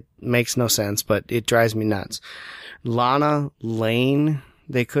it makes no sense, but it drives me nuts. Lana Lane,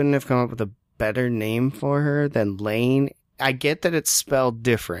 they couldn't have come up with a better name for her than Lane. I get that it's spelled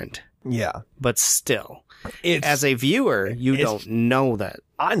different. Yeah. But still, as a viewer, you don't know that.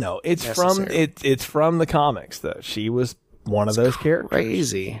 I know. It's from the comics, though. She was one of those characters.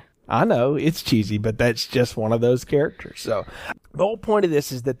 Crazy. I know. It's cheesy, but that's just one of those characters. So the whole point of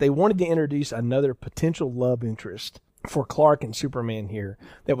this is that they wanted to introduce another potential love interest for Clark and Superman here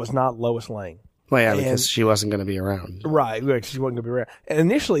that was not Lois Lane. Well, yeah, because she wasn't going to be around. Right, she wasn't going to be around. And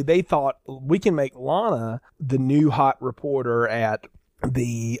initially, they thought, we can make Lana the new hot reporter at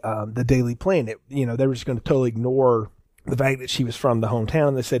the Daily Planet. They were just going to totally ignore the fact that she was from the hometown.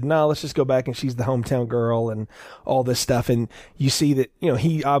 And they said, no, let's just go back and she's the hometown girl and all this stuff. And you see that,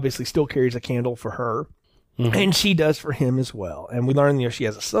 he obviously still carries a candle for her. And she does for him as well. And we learn, she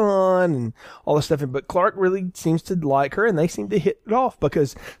has a son and all this stuff. But Clark really seems to like her, and they seem to hit it off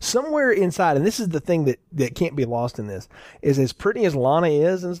because somewhere inside, and this is the thing that can't be lost in this, is as pretty as Lana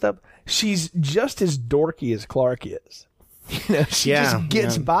is and stuff, she's just as dorky as Clark is. She just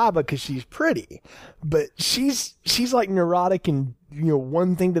gets by because she's pretty, but she's like neurotic and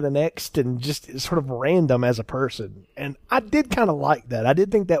one thing to the next and just sort of random as a person. And I did kind of like that. I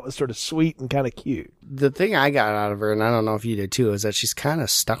did think that was sort of sweet and kind of cute. The thing I got out of her, and I don't know if you did too, is that she's kind of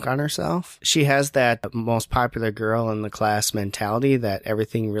stuck on herself. She has that most popular girl in the class mentality that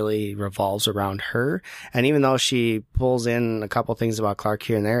everything really revolves around her. And even though she pulls in a couple things about Clark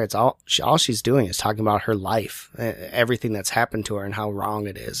here and there, it's all she's doing is talking about her life, everything that's happened to her and how wrong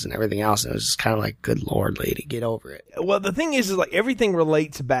it is and everything else. And it was just kind of like, good Lord, lady, get over it. Well, the thing is like everything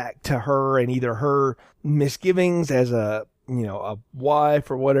relates back to her and either her misgivings as a wife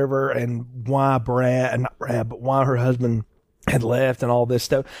or whatever, and why why her husband had left and all this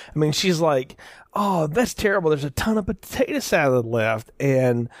stuff. I mean, she's like, oh, that's terrible. There's a ton of potato salad left.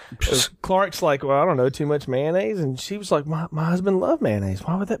 And Clark's like, well, I don't know, too much mayonnaise. And she was like, my husband loved mayonnaise.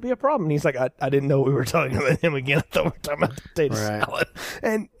 Why would that be a problem? And he's like, I didn't know we were talking about him again. I thought we were talking about the potato salad.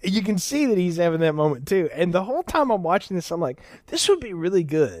 And you can see that he's having that moment too. And the whole time I'm watching this, I'm like, this would be really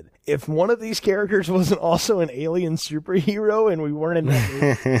good if one of these characters wasn't also an alien superhero and we weren't in that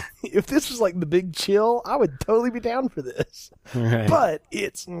movie. If this was like The Big Chill, I would totally be down for this. Right. But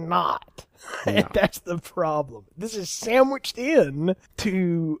it's not. No. And that's the problem. This is sandwiched in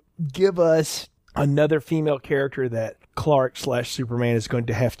to give us another female character that Clark/Superman is going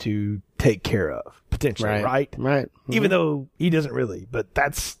to have to take care of, potentially, right? Right. Mm-hmm. Even though he doesn't really, but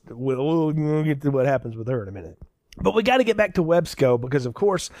we'll get to what happens with her in a minute. But we got to get back to Websco because, of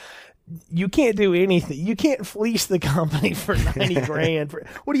course, you can't do anything. You can't fleece the company for $90,000.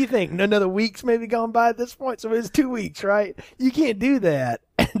 What do you think? Another week's maybe gone by at this point, so it's 2 weeks, right? You can't do that,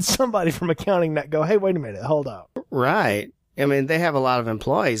 and somebody from accounting not go, hey, wait a minute, hold up. Right. I mean, they have a lot of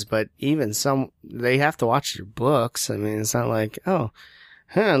employees, but even they have to watch your books. I mean, it's not like, oh,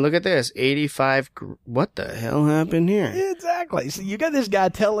 look at this, 85. What the hell happened here? Exactly. So you got this guy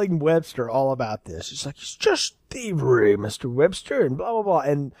telling Webster all about this. He's like, it's just thievery, Mr. Webster, and blah, blah, blah.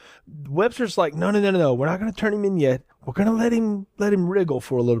 And Webster's like, no. We're not going to turn him in yet. We're going to let him wriggle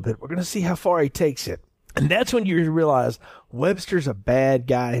for a little bit. We're going to see how far he takes it. And that's when you realize Webster's a bad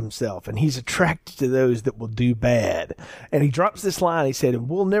guy himself, and he's attracted to those that will do bad. And he drops this line. He said,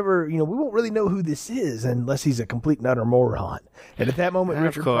 we'll never, we won't really know who this is unless he's a complete and utter moron. And at that moment,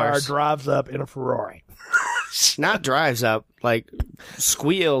 Richard Pryor drives up in a Ferrari. Not drives up, like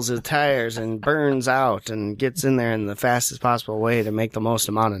squeals his tires and burns out and gets in there in the fastest possible way to make the most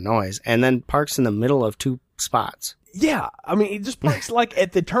amount of noise, and then parks in the middle of 2 spots. Yeah, I mean, it just parks like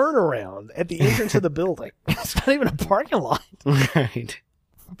at the turnaround at the entrance of the building. It's not even a parking lot. Right.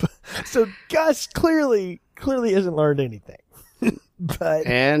 So Gus clearly hasn't learned anything.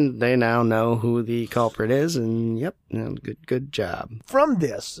 And they now know who the culprit is, and yep, good job. From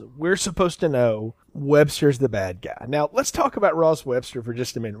this, we're supposed to know Webster's the bad guy. Now, let's talk about Ross Webster for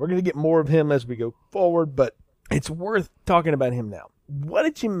just a minute. We're going to get more of him as we go forward, but it's worth talking about him now. What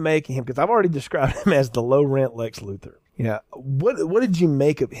did you make of him? Because I've already described him as the low-rent Lex Luthor. What did you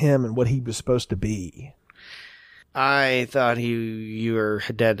make of him and what he was supposed to be? I thought you were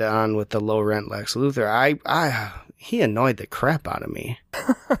dead on with the low-rent Lex Luthor. He annoyed the crap out of me.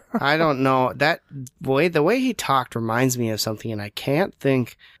 I don't know. The way he talked reminds me of something, and I can't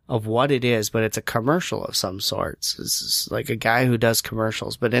think of what it is, but it's a commercial of some sorts. It's like a guy who does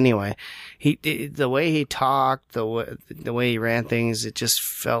commercials. But anyway, the way he talked, the way he ran things, it just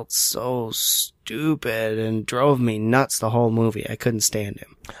felt so stupid and drove me nuts the whole movie. I couldn't stand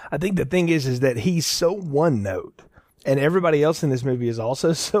him. I think the thing is that he's so one note. And everybody else in this movie is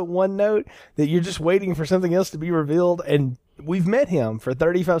also so one note that you're just waiting for something else to be revealed. And we've met him for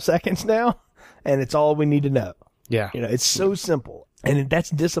 35 seconds now, and it's all we need to know. Yeah. It's so simple. And that's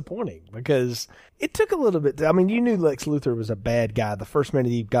disappointing because it took a little bit. I mean, you knew Lex Luthor was a bad guy the first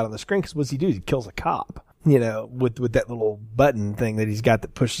minute he got on the screen because what's he do? He kills a cop, with that little button thing that he's got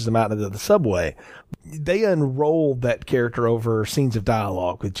that pushes him out into the subway. They unrolled that character over scenes of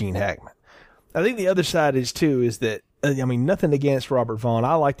dialogue with Gene Hackman. I think the other side is that, nothing against Robert Vaughn.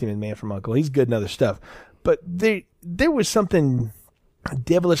 I liked him in Man from U.N.C.L.E. He's good in other stuff. But there was something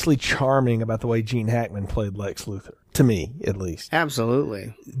devilishly charming about the way Gene Hackman played Lex Luthor, to me, at least.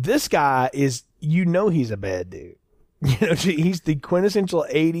 Absolutely. This guy is, he's a bad dude. He's the quintessential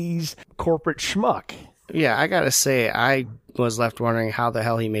 80s corporate schmuck. Yeah, I gotta say, I was left wondering how the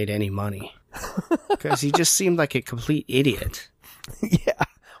hell he made any money. Because he just seemed like a complete idiot. Yeah.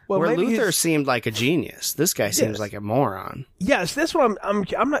 Well, where Luthor seemed like a genius, this guy seems like a moron. Yes, that's what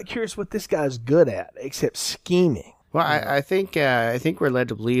I'm not curious what this guy's good at, except scheming. Well, I think we're led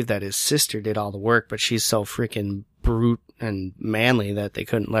to believe that his sister did all the work, but she's so freaking brute and manly that they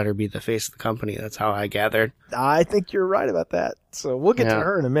couldn't let her be the face of the company. That's how I gathered. I think you're right about that. So we'll get to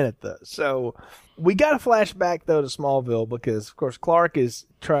her in a minute, though. So we got a flashback, though, to Smallville because, of course, Clark is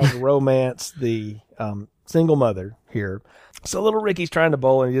trying to romance the single mother here. So little Ricky's trying to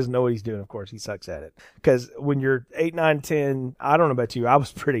bowl and he doesn't know what he's doing. Of course, he sucks at it. Because when you're 8, 9, 10, I don't know about you, I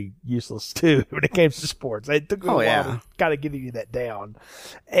was pretty useless too when it came to sports. It took me a while to kind of getting you that down.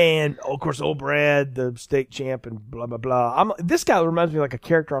 And of course, old Brad, the state champ, and blah blah blah. This guy reminds me like a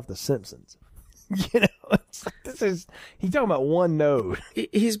character off The Simpsons. He's talking about one node.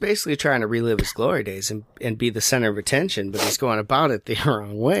 He's basically trying to relive his glory days and be the center of attention, but he's going about it the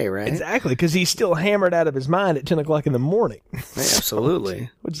wrong way, right? Exactly, because he's still hammered out of his mind at 10 o'clock in the morning.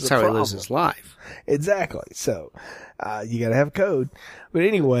 Absolutely. which is That's a how problem. he lives his life. Exactly. So, you gotta have code. But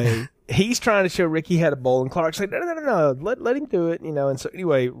anyway, he's trying to show Ricky how to bowl, and Clark's like, no, let him do it, And so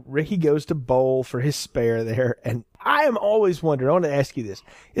anyway, Ricky goes to bowl for his spare there, and I am always wondering, I want to ask you this,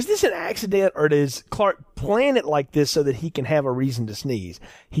 is this an accident, or does Clark plan it like this so that he can have a reason to sneeze?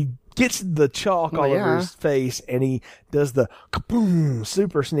 He gets the chalk all over his face, and he does the kaboom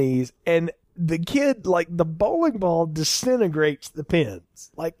super sneeze, and the kid, like the bowling ball, disintegrates the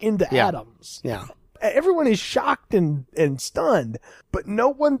pins, like into atoms. Yeah. Everyone is shocked and stunned, but no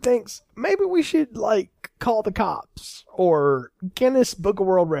one thinks maybe we should call the cops or Guinness Book of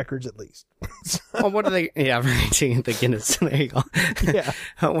World Records at least. Well, what are they? Yeah, right. The Guinness. There you go. Yeah.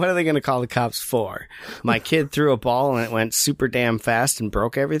 What are they going to call the cops for? My kid threw a ball and it went super damn fast and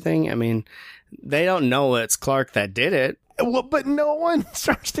broke everything. I mean, they don't know it's Clark that did it. Well, but no one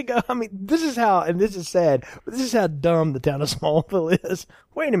starts to go, I mean, this is how, and this is sad, but this is how dumb the town of Smallville is.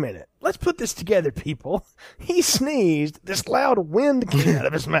 Wait a minute. Let's put this together, people. He sneezed, this loud wind came out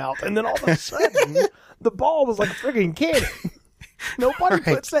of his mouth, and then all of a sudden, the ball was like a friggin' cannon. Nobody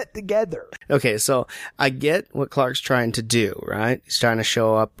puts that together. Okay, so I get what Clark's trying to do, right? He's trying to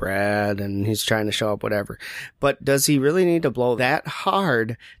show up Brad, and he's trying to show up whatever. But does he really need to blow that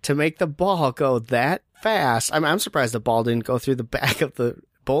hard to make the ball go that fast? I'm surprised the ball didn't go through the back of the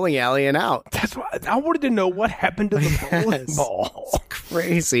bowling alley and out. That's why I wanted to know what happened to the bowling ball. It's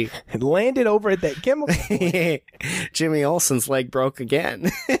crazy. It landed over at that chemical plant. Jimmy Olsen's leg broke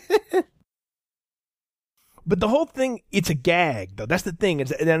again. But the whole thing, it's a gag, though. That's the thing.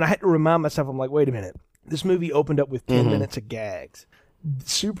 And I had to remind myself, I'm like, wait a minute. This movie opened up with 10 minutes of gags.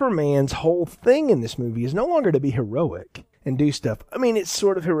 Superman's whole thing in this movie is no longer to be heroic and do stuff. I mean, it's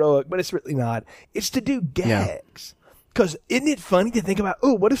sort of heroic, but it's really not. It's to do gags. Because isn't it funny to think about,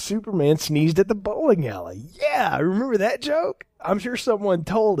 what if Superman sneezed at the bowling alley? Yeah, remember that joke? I'm sure someone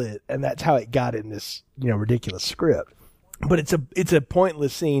told it, and that's how it got in this, ridiculous script. But it's a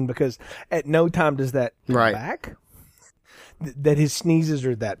pointless scene because at no time does that come back. That his sneezes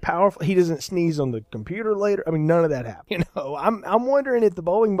are that powerful. He doesn't sneeze on the computer later. I mean, none of that happened. I'm wondering if the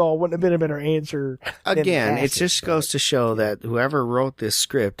bowling ball wouldn't have been a better answer. Again, it just goes to show that whoever wrote this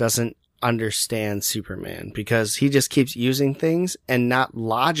script doesn't understand Superman because he just keeps using things and not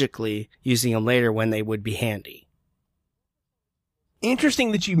logically using them later when they would be handy.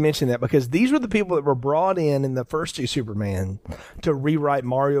 Interesting that you mentioned that because these were the people that were brought in the first two Superman to rewrite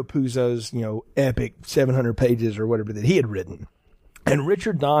Mario Puzo's, epic 700 pages or whatever that he had written. And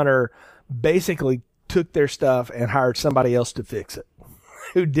Richard Donner basically took their stuff and hired somebody else to fix it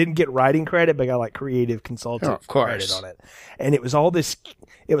who didn't get writing credit but got creative consultant credit on it. And it was all this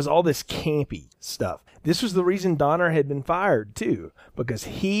campy stuff. This was the reason Donner had been fired, too, because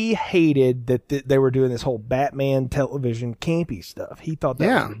he hated that they were doing this whole Batman television campy stuff. He thought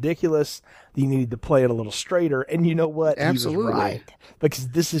that was ridiculous. You needed to play it a little straighter. And you know what? Absolutely. He was right. Because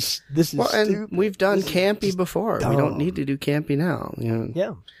this is well, stupid. And we've done campy before. Dumb. We don't need to do campy now.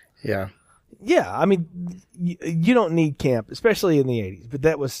 Yeah. Yeah. Yeah, I mean, you don't need camp, especially in the 80s, but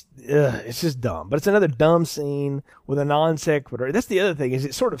that was, it's just dumb. But it's another dumb scene with a non sequitur. That's the other thing, is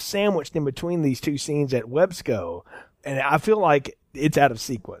it's sort of sandwiched in between these two scenes at Websco, and I feel like it's out of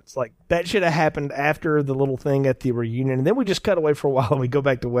sequence. Like, that should have happened after the little thing at the reunion, and then we just cut away for a while and we go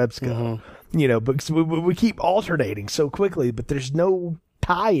back to Websco, because we keep alternating so quickly, but there's no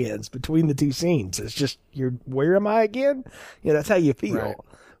tie-ins between the two scenes. It's just, where am I again? That's how you feel. Right.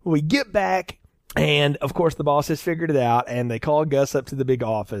 We get back, and of course the boss has figured it out, and they call Gus up to the big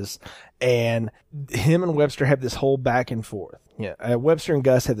office, and him and Webster have this whole back and forth. Webster and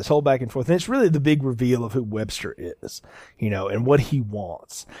Gus have this whole back and forth, and it's really the big reveal of who Webster is, and what he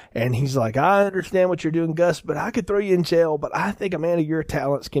wants. And he's like, I understand what you're doing, Gus, but I could throw you in jail, but I think a man of your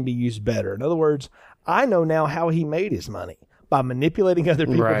talents can be used better. In other words, I know now how he made his money, by manipulating other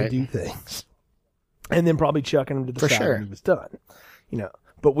people to do things, and then probably chucking them to the side when he was done,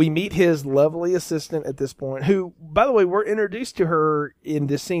 But we meet his lovely assistant at this point, who, by the way, we're introduced to her in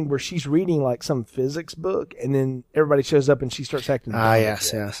this scene where she's reading some physics book, and then everybody shows up and she starts acting.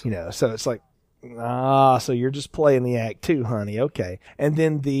 Yes. So it's like, so you're just playing the act too, honey. Okay. And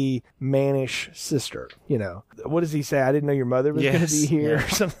then the mannish sister, what does he say? I didn't know your mother was going to be here or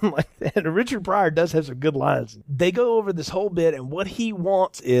something like that. And Richard Pryor does have some good lines. They go over this whole bit, and what he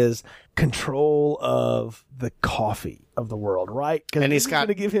wants is control of the coffee of the world, right? And he's got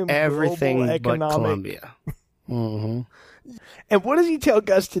to give him everything but economic... Columbia. Mm-hmm. And what does he tell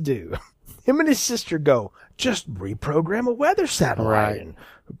Gus to do? Him and his sister go, just reprogram a weather satellite and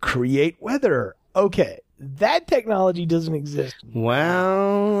create weather. Okay, that technology doesn't exist.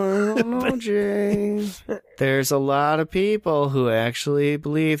 Well, I don't know, Jay. There's a lot of people who actually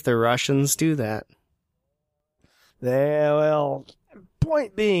believe the Russians do that. Yeah, well,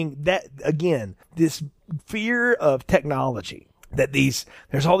 point being that, again, this fear of technology, that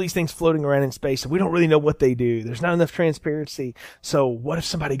there's all these things floating around in space and we don't really know what they do. There's not enough transparency. So what if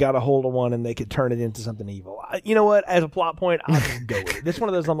somebody got a hold of one and they could turn it into something evil? You know what? As a plot point, I'll just go with it. It's one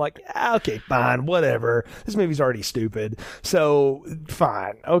of those I'm like, okay, fine, whatever. This movie's already stupid. So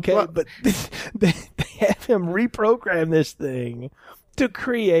fine. Okay. Well, but they have him reprogram this thing to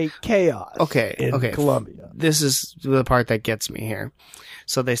create chaos. Okay. Columbia. This is the part that gets me here.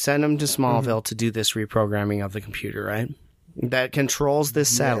 So they send him to Smallville to do this reprogramming of the computer, right? That controls this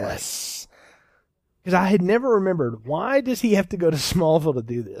satellite. Yes. Because I had never remembered, why does he have to go to Smallville to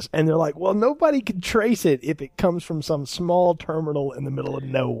do this? And they're like, well, nobody can trace it if it comes from some small terminal in the middle of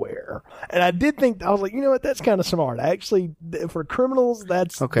nowhere. And I did think, I was like, you know what, that's kind of smart. Actually, for criminals,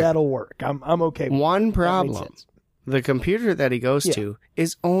 that'll work. I'm okay with One problem. The computer that he goes to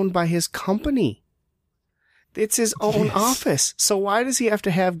is owned by his company. It's his own office. So why does he have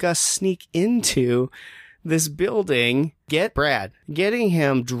to have Gus sneak into this building, getting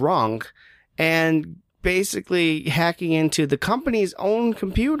him drunk, and basically hacking into the company's own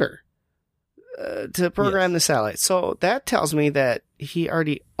computer to program the satellite? So that tells me that he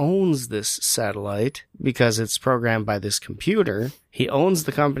already owns this satellite because it's programmed by this computer. He owns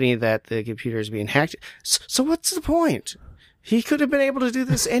the company that the computer is being hacked. So what's the point? He could have been able to do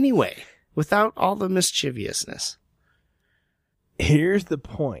this anyway without all the mischievousness. Here's the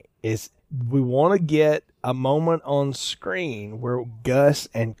point, is we want to get a moment on screen where Gus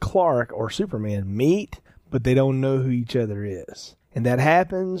and Clark or Superman meet, but they don't know who each other is. And that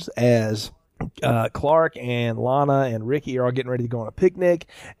happens as Clark and Lana and Ricky are all getting ready to go on a picnic,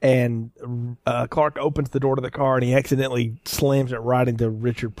 and Clark opens the door to the car and he accidentally slams it right into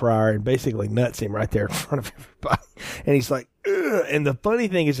Richard Pryor and basically nuts him right there in front of everybody. And he's like, ugh. And the funny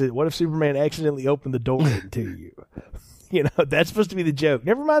thing is that what if Superman accidentally opened the door to you? You know, that's supposed to be the joke.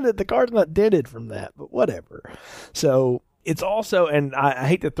 Never mind that the car's not dented from that, but whatever. So it's also, and I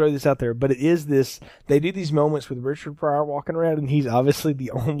hate to throw this out there, but it is this, they do these moments with Richard Pryor walking around, and he's obviously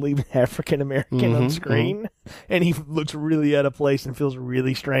the only African-American on screen, and he looks really out of place and feels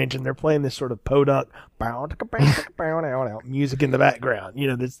really strange, and they're playing this sort of podunk music in the background, you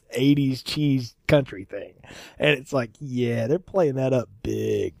know, this 80s cheese country thing. And it's like, yeah, they're playing that up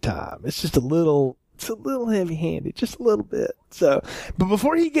big time. It's just a little heavy-handed, just a little bit. So, but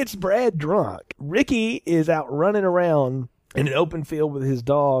before he gets Brad drunk, Ricky is out running around in an open field with his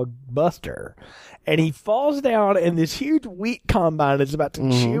dog, Buster, and he falls down, and this huge wheat combine is about to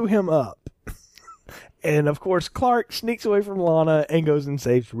chew him up. And, of course, Clark sneaks away from Lana and goes and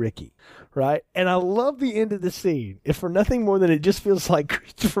saves Ricky, right? And I love the end of the scene, if for nothing more than it just feels like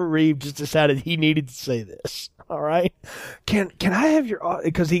Christopher Reeve just decided he needed to say this. All right. Can I have your,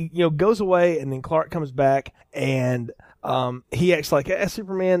 because he, goes away, and then Clark comes back, and he acts like,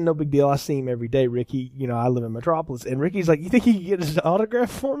 Superman, no big deal. I see him every day, Ricky. I live in Metropolis. And Ricky's like, you think he can get his autograph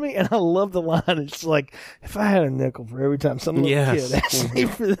for me? And I love the line. It's like, if I had a nickel for every time some little kid asked me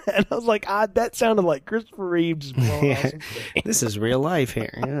for that. And I was like, that sounded like Christopher Reeve just blowing off some thing. This is real life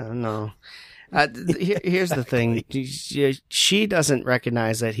here. Yeah, no. Here's the thing. She doesn't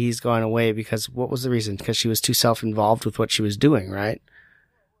recognize that he's gone away because what was the reason? Because she was too self-involved with what she was doing, right?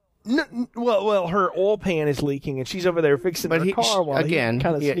 No, well, her oil pan is leaking, and she's over there fixing her car while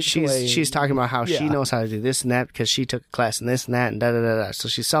she's talking about how she knows how to do this and that because she took a class in this and that and da-da-da-da. So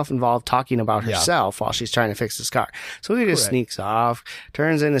she's self-involved talking about herself while she's trying to fix this car. So he just sneaks off,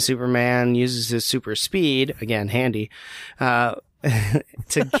 turns into Superman, uses his super speed, again, handy, to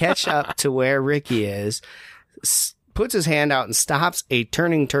catch up to where Ricky is, puts his hand out and stops a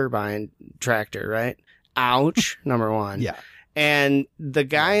turning turbine tractor, right? Ouch, number one. Yeah. And the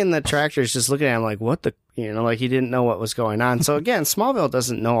guy in the tractor is just looking at him like, what the, like he didn't know what was going on. So again, Smallville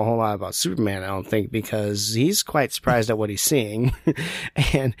doesn't know a whole lot about Superman, I don't think, because he's quite surprised at what he's seeing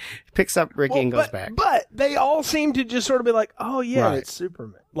and picks up Ricky and goes back. But they all seem to just sort of be like, oh yeah, it's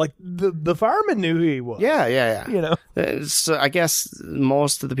Superman. Like the fireman knew who he was. Yeah. So I guess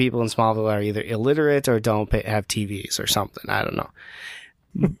most of the people in Smallville are either illiterate or don't have TVs or something. I don't know.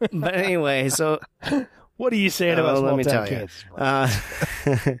 But anyway, so... What are you saying about small let me tell you.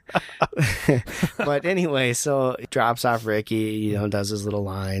 But anyway, so he drops off Ricky, does his little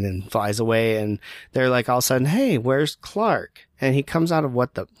line and flies away. And they're like, all of a sudden, hey, where's Clark? And he comes out of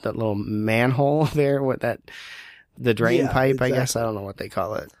that little manhole there with the drain pipe, exactly. I guess. I don't know what they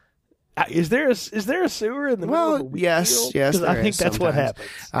call it. Is there a sewer in the middle of a wheat field? Yes, 'Cause I think that's what happens.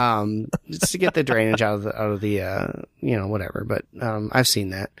 Just to get the drainage out of the whatever. But I've seen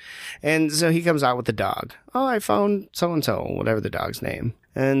that. And so he comes out with the dog. Oh, I found so and so, whatever the dog's name,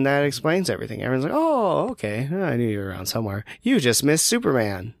 and that explains everything. Everyone's like, oh, okay, I knew you were around somewhere. You just missed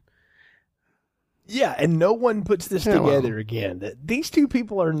Superman. Yeah, and no one puts this together again. That these two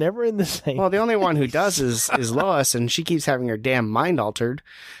people are never in the same. Well, the only one who does is Lois, and she keeps having her damn mind altered.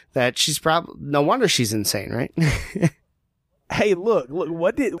 That she's probably no wonder she's insane, right? Hey, look!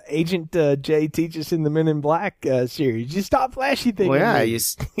 What did Agent J teach us in the Men in Black series? Just stop flashy things. Well, yeah,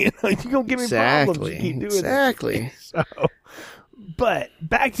 you're gonna give me problems. You keep doing exactly. So, but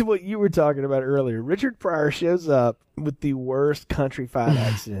back to what you were talking about earlier. Richard Pryor shows up with the worst country fight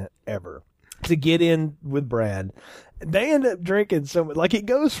accident ever to get in with Brad. They end up drinking so much. Like, it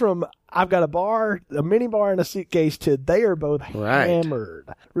goes from, I've got a mini bar and a suitcase, to they are both hammered.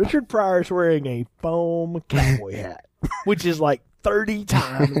 Richard Pryor's wearing a foam cowboy hat, which is like 30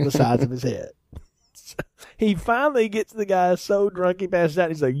 times the size of his head. He finally gets the guy so drunk he passes out.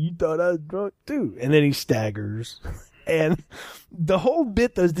 He's like, you thought I was drunk too? And then he staggers. And the whole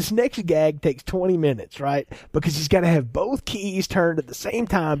bit, this next gag takes 20 minutes, right? Because he's got to have both keys turned at the same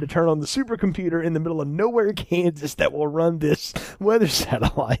time to turn on the supercomputer in the middle of nowhere, Kansas, that will run this weather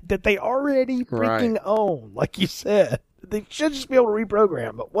satellite that they already freaking own, like you said. They should just be able to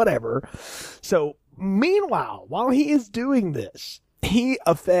reprogram, but whatever. So, meanwhile, while he is doing this, he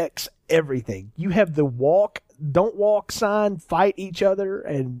affects everything. You have the don't walk sign fight each other,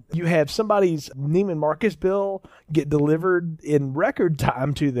 and you have somebody's Neiman Marcus bill get delivered in record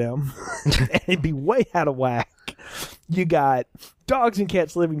time to them and it'd be way out of whack. You got dogs and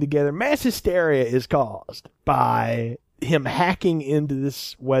cats living together. Mass hysteria is caused by him hacking into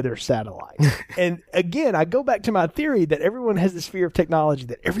this weather satellite. And again, I go back to my theory that everyone has this fear of technology,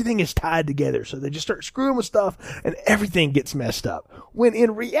 that everything is tied together. So they just start screwing with stuff and everything gets messed up. When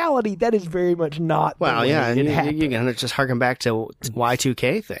in reality, that is very much not the way it happened. You're going to just harken back to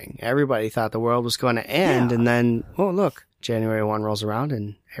Y2K thing. Everybody thought the world was going to end, and then, oh, look, January 1 rolls around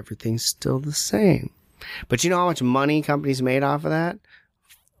and everything's still the same. But you know how much money companies made off of that?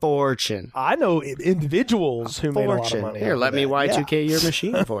 Fortune. I know individuals who made a lot of money. Here, let me Y2K your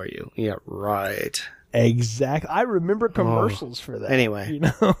machine for you. Yeah, right. Exactly. I remember commercials for that. Anyway. You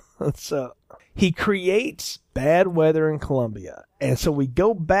know? So he creates bad weather in Colombia. And so we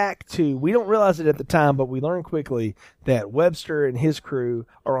go back to, we don't realize it at the time, but we learn quickly that Webster and his crew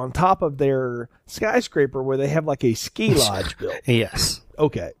are on top of their skyscraper where they have like a ski lodge built. Yes.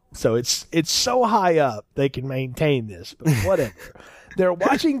 Okay. So it's so high up they can maintain this, but whatever. They're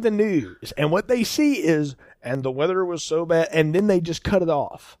watching the news, and what they see is, and the weather was so bad, and then they just cut it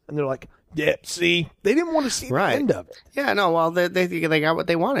off. And they're like, yeah, see? They didn't want to see the end of it. Yeah, no, well, they got what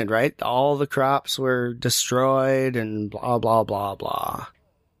they wanted, right? All the crops were destroyed and blah, blah, blah, blah.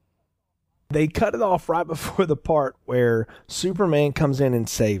 They cut it off right before the part where Superman comes in and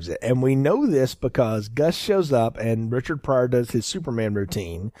saves it. And we know this because Gus shows up, and Richard Pryor does his Superman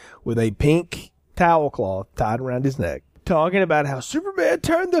routine with a pink towel cloth tied around his neck, talking about how Superman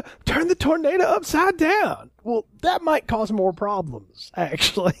turned the tornado upside down. Well, that might cause more problems,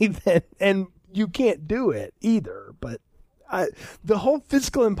 actually, and you can't do it either. But the whole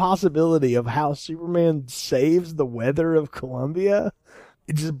physical impossibility of how Superman saves the weather of Colombia,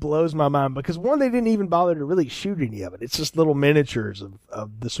 it just blows my mind. Because one, they didn't even bother to really shoot any of it. It's just little miniatures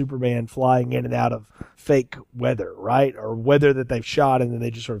of the Superman flying in and out of fake weather, right? Or weather that they've shot, and then they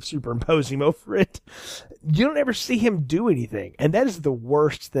just sort of superimpose him over it. You don't ever see him do anything. And that is the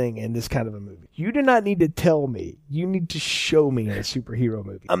worst thing in this kind of a movie. You do not need to tell me. You need to show me in a superhero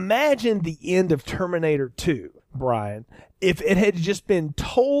movie. Imagine the end of Terminator 2, Brian, if it had just been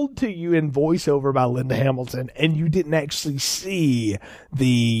told to you in voiceover by Linda Hamilton and you didn't actually see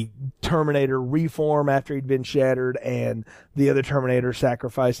the Terminator reform after he'd been shattered and the other Terminator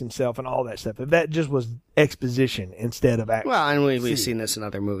sacrifice himself and all that stuff. If that just was exposition instead of action. Well, and we've seen this in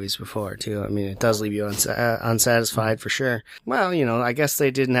other movies before, too. I mean, it does leave you unsatisfied for sure. Well, you know, I guess they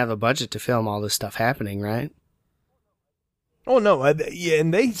didn't have a budget to film all this stuff happening, right? Oh, no. Yeah,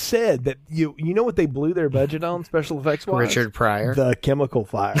 and they said that, you know what they blew their budget on, special effects wise? Richard Pryor. The chemical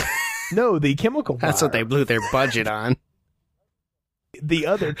fire. No, the chemical fire. That's what they blew their budget on. The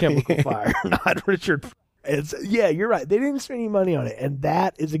other chemical fire, not Richard. Yeah, you're right. They didn't spend any money on it. And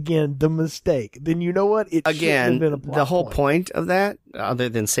that is, again, the mistake. Then you know what? It again, shouldn't have been a plot the whole point of that, other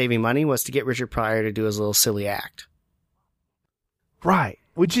than saving money, was to get Richard Pryor to do his little silly act. Right.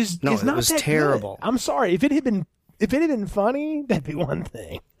 Which is not it was that terrible. Good. I'm sorry. If it had been funny, that'd be one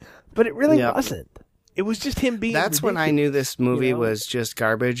thing. But it really wasn't. It was just him being That's when I ridiculous, knew this movie you know? was just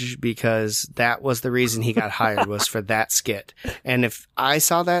garbage, because that was the reason he got hired, was for that skit. And if I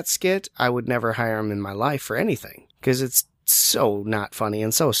saw that skit, I would never hire him in my life for anything, because it's so not funny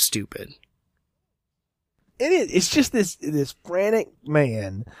and so stupid. It's just this frantic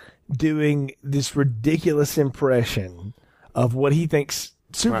man doing this ridiculous impression of what he thinks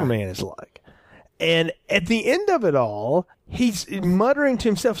Superman is like. And at the end of it all, he's muttering to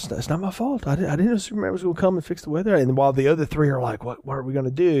himself, "It's not my fault. I didn't know Superman was going to come and fix the weather." And while the other three are like, what are we going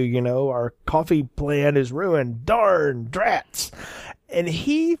to do? You know, our coffee plan is ruined. Darn, drats. And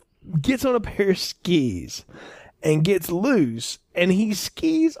he gets on a pair of skis and gets loose, and he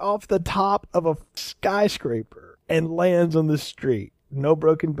skis off the top of a skyscraper and lands on the street. No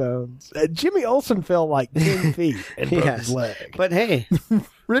broken bones. Jimmy Olsen fell like 10 feet and broke his leg. But hey,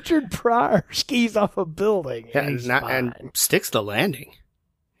 Richard Pryor skis off a building and sticks the landing.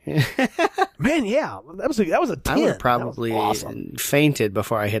 Man, yeah, that was a 10. I would have probably fainted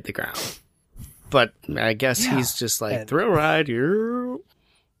before I hit the ground. But I guess he's just like, thrill ride here.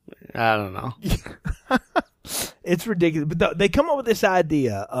 I don't know. It's ridiculous. But they come up with this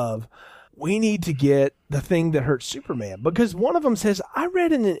idea of, we need to get the thing that hurts Superman, because one of them says, I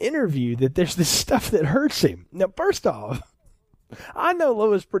read in an interview that there's this stuff that hurts him. Now, first off, I know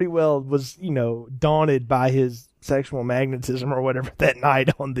Lois pretty well was, daunted by his sexual magnetism or whatever that night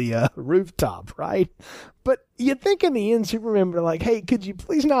on the rooftop, right? But you'd think in the end, Superman would be like, hey, could you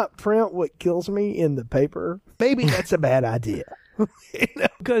please not print what kills me in the paper? Maybe that's a bad idea.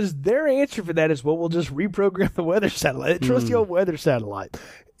 Because their answer for that is, well, we'll just reprogram the weather satellite. The trusty old weather satellite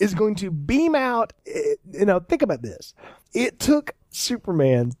is going to beam out. Think about this. It took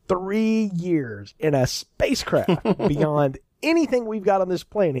Superman 3 years in a spacecraft beyond anything we've got on this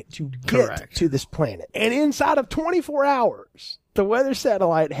planet to get to this planet. And inside of 24 hours, the weather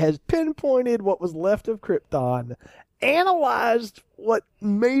satellite has pinpointed what was left of Krypton, analyzed what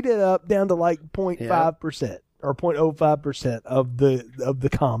made it up down to like 0.5%. Or 0.05% of the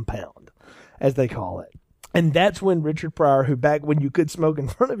compound, as they call it. And that's when Richard Pryor, who back when you could smoke in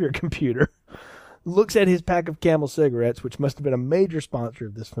front of your computer, looks at his pack of Camel cigarettes, which must have been a major sponsor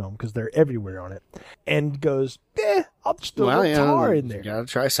of this film because they're everywhere on it, and goes, I'll just throw a tar in there. You gotta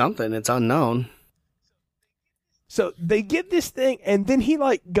try something. It's unknown. So they get this thing, and then he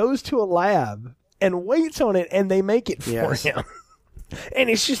goes to a lab and waits on it, and they make it for him. And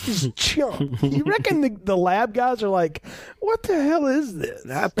it's just this chunk. You reckon the lab guys are like, what the hell is this?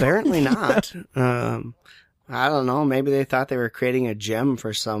 Apparently not. I don't know. Maybe they thought they were creating a gem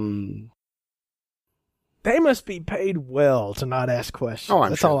for some... They must be paid well to not ask questions. Oh,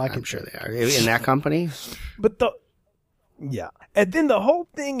 That's all I can I'm sure they are. In that company? But And then the whole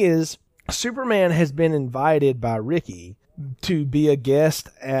thing is, Superman has been invited by Ricky to be a guest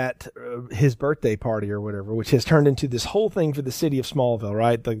at his birthday party or whatever, which has turned into this whole thing for the city of Smallville,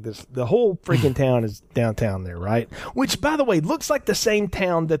 right? The whole freaking town is downtown there, right? Which, by the way, looks like the same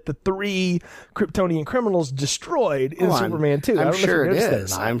town that the 3 Kryptonian criminals destroyed in Superman 2. I'm sure it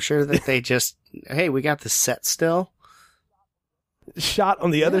is. I'm sure that they just, hey, we got the set still. Shot on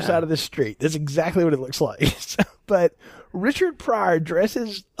the other side of the street. That's exactly what it looks like. But Richard Pryor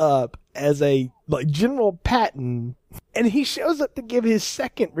dresses up as a General Patton, and he shows up to give his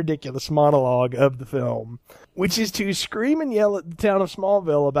second ridiculous monologue of the film, which is to scream and yell at the town of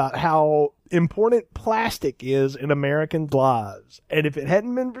Smallville about how important plastic is in Americans' lives. And if it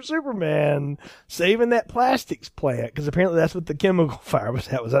hadn't been for Superman saving that plastics plant, because apparently that's what the chemical fire was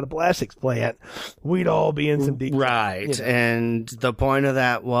at a plastics plant, we'd all be in some deep... Right, and the point of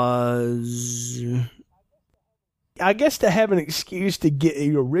that was... I guess to have an excuse to get,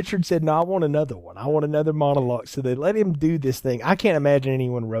 Richard said, no, I want another one. I want another monologue. So they let him do this thing. I can't imagine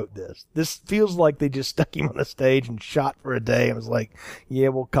anyone wrote this. This feels like they just stuck him on the stage and shot for a day and was like, yeah,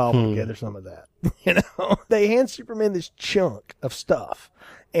 we'll cobble together some of that. They hand Superman this chunk of stuff.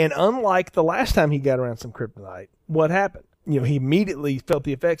 And unlike the last time he got around some kryptonite, what happened? He immediately felt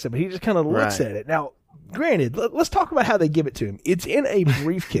the effects of it. He just kind of looks at it. Now, granted, let's talk about how they give it to him. It's in a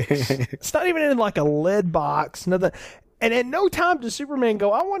briefcase. It's not even in a lead box. Nothing. And at no time does Superman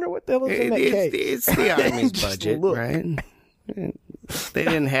go, I wonder what the hell is in that case. It's the Army's budget, right? They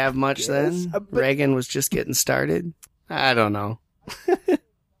didn't have much then. Reagan was just getting started. I don't know.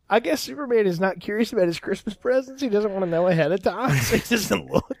 I guess Superman is not curious about his Christmas presents. He doesn't want to know ahead of time. So he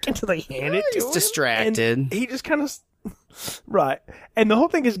doesn't look until they hand it to him. He's distracted. And he just kind of... Right. And the whole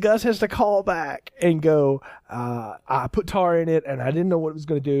thing is Gus has to call back and go, I put tar in it and I didn't know what it was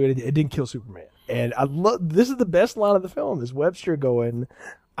going to do, and it didn't kill Superman. And this is the best line of the film, is Webster going,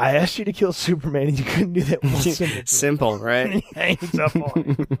 I asked you to kill Superman and you couldn't do that one simple. Simple, right? And he hangs up on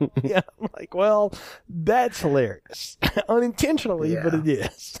him. Yeah, I'm like, well, that's hilarious. Unintentionally, but it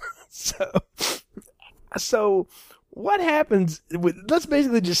is. So what happens let's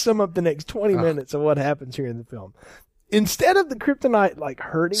basically just sum up the next 20 minutes of what happens here in the film. Instead of the kryptonite like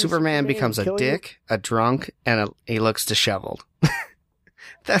hurting Superman becomes a dick, a drunk, and he looks disheveled.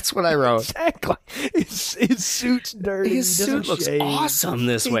 That's what I wrote. Exactly. His suit's dirty. His suit looks awesome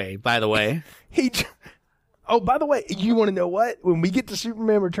this way, by the way. Oh, by the way, you want to know what? When we get to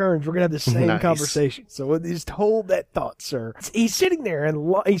Superman Returns, we're going to have the same conversation. So just hold that thought, sir. He's sitting there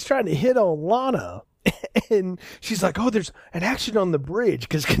and he's trying to hit on Lana. And she's like, oh, there's an accident on the bridge,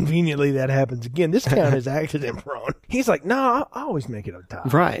 because conveniently that happens again. This town is accident prone. He's like, no, I always make it on time.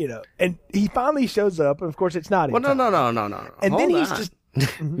 Right. You know, and he finally shows up, and of course it's not in time. No. And Hold then he's on. just...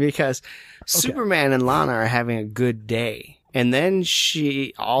 Because Superman and Lana are having a good day. And then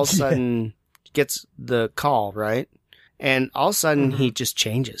she all of a sudden gets the call, right? And all of a sudden he just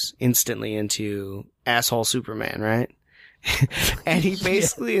changes instantly into asshole Superman, right? And he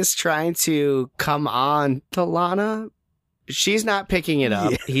basically is trying to come on to Lana. She's not picking it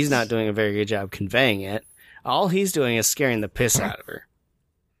up. Yes. He's not doing a very good job conveying it. All he's doing is scaring the piss out of her.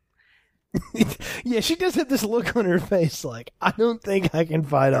 Yeah, she does have this look on her face like, I don't think I can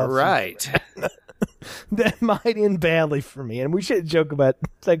fight off. Right. That might end badly for me. And we should joke about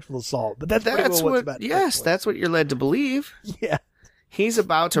sexual assault, but that's what's about. Yes, that's what you're led to believe. Yeah. He's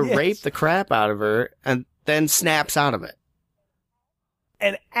about to rape the crap out of her and then snaps out of it.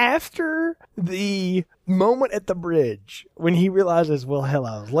 And after the moment at the bridge, when he realizes, well, hell,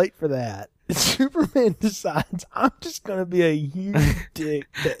 I was late for that, Superman decides, I'm just going to be a huge dick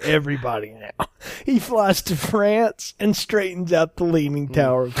to everybody now. He flies to France and straightens out the Leaning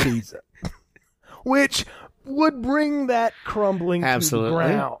Tower of Pisa, which would bring that crumbling to the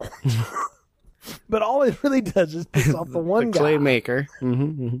ground. But all it really does is piss off the one guy. Clay maker.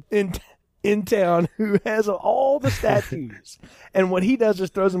 In town who has all the statues. And what he does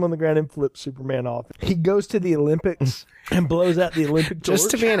is throws them on the ground and flips Superman off. He goes to the Olympics and blows out the Olympic torch. Just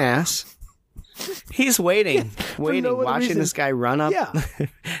to be an ass. He's waiting, watching this guy run up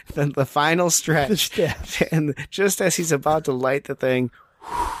the final stretch. And just as he's about to light the thing,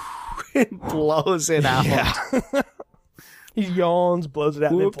 it blows it out. Yeah. He yawns, blows it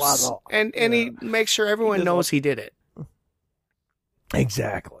out, and then flies off. And he makes sure everyone knows he did it.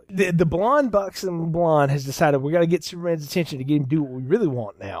 Exactly. The blonde buxom blonde has decided we got to get Superman's attention to get him to do what we really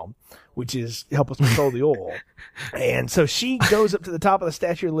want now, which is help us control the oil. And so she goes up to the top of the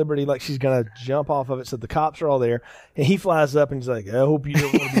Statue of Liberty like she's going to jump off of it. So the cops are all there. And he flies up and he's like, I hope you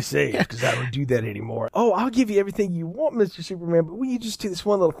don't want to be saved because I don't do that anymore. Oh, I'll give you everything you want, Mr. Superman, but will you just do this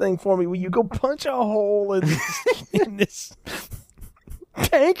one little thing for me? Will you go punch a hole in this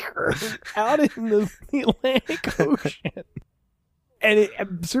tanker out in the Atlantic Ocean? And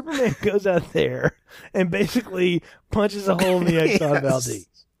Superman goes out there and basically punches a hole in the Exxon Valdez.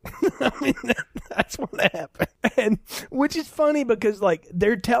 I mean, that's what happened. And which is funny because, like,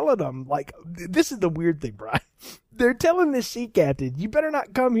 they're telling them, like, this is the weird thing, Brian. They're telling this sea captain, you better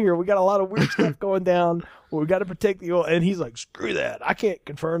not come here. We got a lot of weird stuff going down. We got to protect the oil. And he's like, screw that. I can't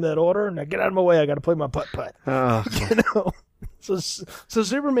confirm that order. Now get out of my way. I got to play my putt-putt. Oh. You know? So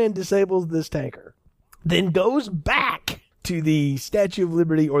Superman disables this tanker, then goes back to the Statue of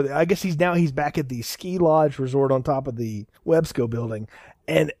Liberty, or I guess he's back at the Ski Lodge Resort on top of the Websco building.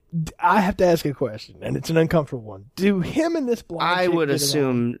 And I have to ask a question, and it's an uncomfortable one. Do him and this blonde I would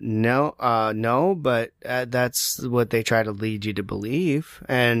assume no, but that's what they try to lead you to believe.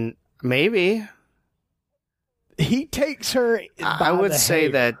 And maybe. He takes her I would say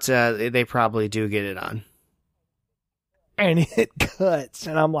that they probably do get it on. And it cuts,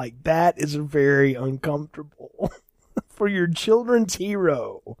 and I'm like, that is very uncomfortable. For your children's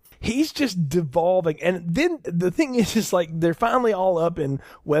hero. He's just devolving. And then the thing is like, they're finally all up in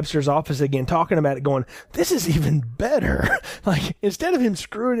Webster's office again, talking about it, going, this is even better. Like, instead of him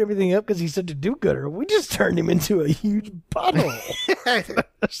screwing everything up because he's such a do-gooder, we just turned him into a huge butthole for the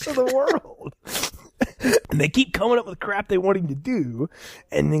rest of the world. And they keep coming up with crap they want him to do.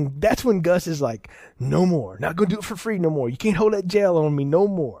 And then that's when Gus is like, no more. Not going to do it for free no more. You can't hold that jail on me no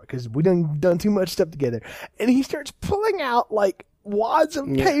more because we done too much stuff together. And he starts pulling out like wads of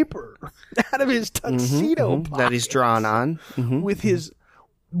paper out of his tuxedo pocket that he's drawn on with his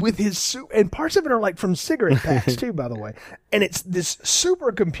suit. And parts of it are like from cigarette packs too, by the way. And it's this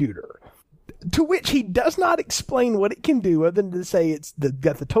supercomputer to which he does not explain what it can do other than to say it's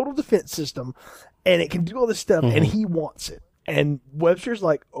got the total defense system and it can do all this stuff and he wants it. And Webster's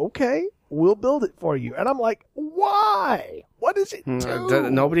like, okay, we'll build it for you. And I'm like, why? What does it do?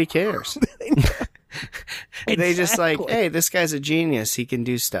 Nobody cares. They just like, Exactly. hey, this guy's a genius. He can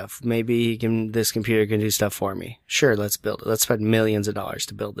do stuff. Maybe this computer can do stuff for me. Sure, let's build it. Let's spend millions of dollars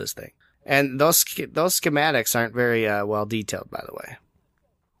to build this thing. And those schematics aren't very well detailed, by the way.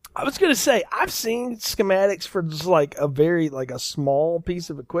 I was going to say, I've seen schematics for just like a small piece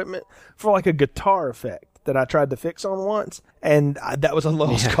of equipment for like a guitar effect that I tried to fix on once, and that was a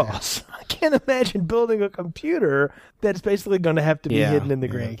lost cause. I can't imagine building a computer that's basically going to have to be hidden in the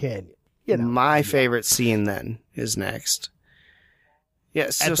Grand Canyon. You know, My favorite scene then is next. Yeah,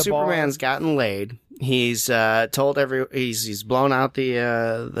 so At the Superman's gotten laid. He's told he's blown out the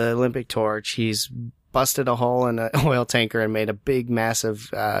Olympic torch. He's busted a hole in an oil tanker and made a big,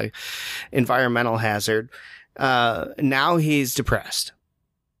 massive environmental hazard. Now he's depressed.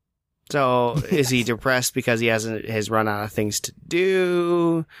 So is he depressed because he has run out of things to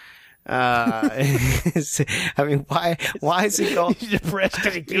do? I mean, why is he going? He's depressed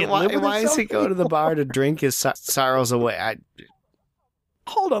because he can't live with Why does he himself go to the bar to drink his sorrows away?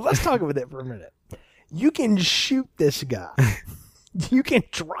 Hold on, let's talk about that for a minute. You can shoot this guy. You can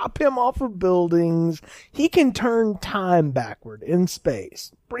drop him off of buildings. He can turn time backward in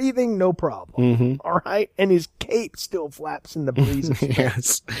space. Breathing, no problem. Mm-hmm. All right? And his cape still flaps in the breeze of space,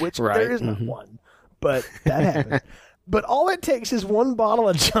 Yes, which right. there is not one. But that happens. But all it takes is one bottle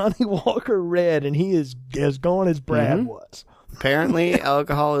of Johnny Walker Red, and he is as gone as Brad was. Apparently,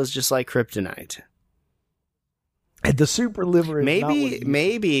 alcohol is just like kryptonite. And the super liver is not what it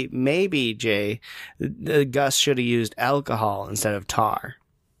Maybe, Jay, Gus should have used alcohol instead of tar.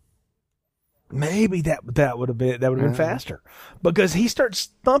 Maybe that would have been faster, because he starts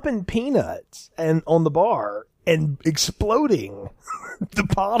thumping peanuts and on the bar and exploding the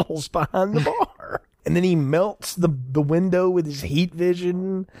bottles behind the bar. And then he melts the window with his heat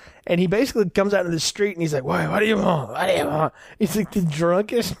vision, and he basically comes out into the street and he's like, "What do you want? What do you want?" He's like the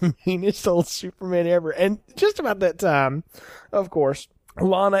drunkest, meanest old Superman ever. And just about that time, of course,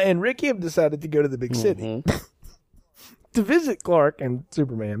 Lana and Ricky have decided to go to the big city to visit Clark and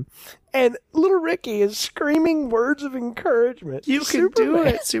Superman. And little Ricky is screaming words of encouragement. You can do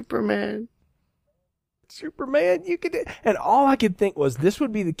it, Superman. Superman, you can do it. And all I could think was this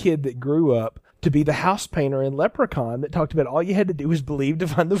would be the kid that grew up to be the house painter in Leprechaun that talked about all you had to do was believe to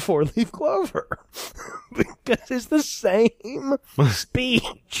find the 4-leaf clover. Because it's the same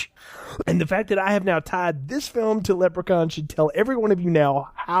speech. And the fact that I have now tied this film to Leprechaun should tell every one of you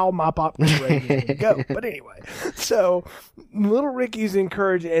now how my popcorn rating is going to go. But anyway, so little Ricky's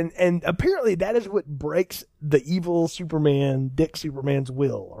encouraged, and apparently that is what breaks the evil Superman, Dick Superman's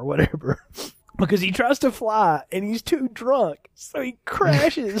will or whatever. Because he tries to fly, and he's too drunk, so he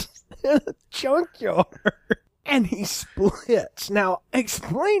crashes in a junkyard, and he splits. Now,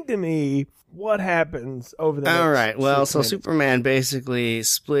 explain to me what happens over the next All right, well, 6 so minutes. Superman basically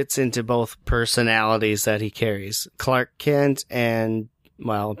splits into both personalities that he carries. Clark Kent and,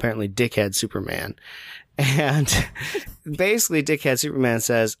 well, apparently Dickhead Superman. And basically Dickhead Superman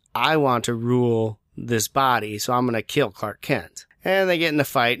says, I want to rule this body, so I'm going to kill Clark Kent. And they get in a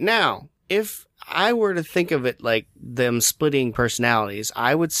fight. Now, if I were to think of it like them splitting personalities,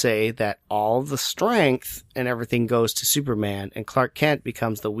 I would say that all the strength and everything goes to Superman, and Clark Kent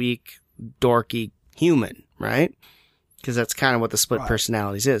becomes the weak, dorky human, right? Because that's kind of what the split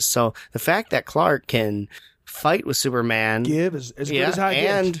personalities is. So the fact that Clark can fight with Superman, Give as good as I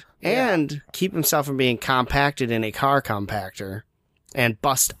get. and keep himself from being compacted in a car compactor and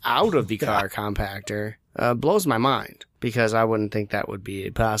bust out of the car compactor blows my mind. Because I wouldn't think that would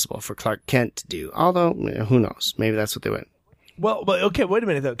be possible for Clark Kent to do. Although, who knows? Maybe that's what they went. Well, but okay, wait a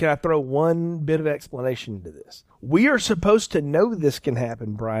minute, though. Can I throw one bit of explanation into this? We are supposed to know this can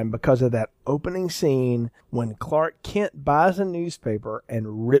happen, Brian, because of that opening scene when Clark Kent buys a newspaper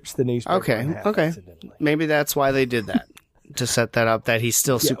and rips the newspaper in half accidentally. Maybe that's why they did that. To set that up, that he's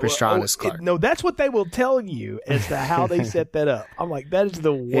still super strong as Clark. No, that's what they will tell you as to how they set that up. I'm like, that is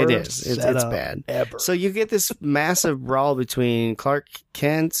the worst. It is. It's bad. Ever. So you get this massive brawl between Clark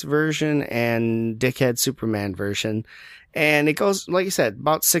Kent's version and Dickhead Superman version. And it goes, like you said,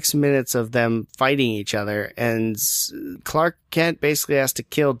 about 6 minutes of them fighting each other. And Clark Kent basically has to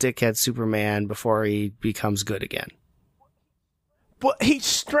kill Dickhead Superman before he becomes good again. Well, he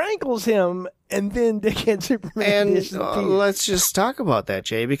strangles him, and then Dickhead Superman disappears. Let's just talk about that,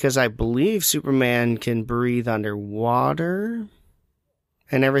 Jay, because I believe Superman can breathe underwater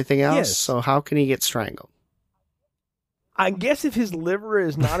and everything else. Yes. So how can he get strangled? I guess if his liver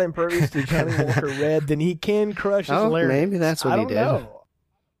is not impervious to Johnny Walker Red, then he can crush his larynx. Maybe that's what he did. I don't know.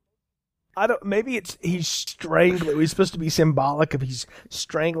 Maybe he's strangling. He's supposed to be symbolic of he's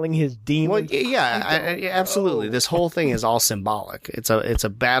strangling his demon. Well, yeah, absolutely. This whole thing is all symbolic. It's a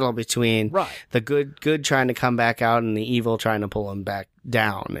battle between the good trying to come back out and the evil trying to pull him back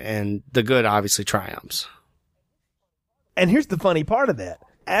down, and the good obviously triumphs. And here's the funny part of that.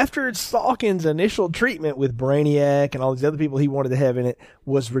 After Salkin's initial treatment with Brainiac and all these other people he wanted to have in it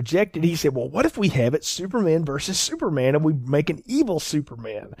was rejected, he said, well, what if we have it Superman versus Superman and we make an evil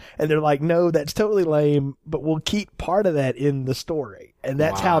Superman? And they're like, no, that's totally lame, but we'll keep part of that in the story. And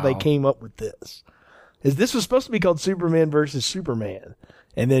that's how they came up with this. This was supposed to be called Superman versus Superman,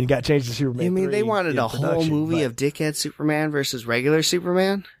 and then got changed to Superman. You mean 3 they wanted a whole movie of dickhead Superman versus regular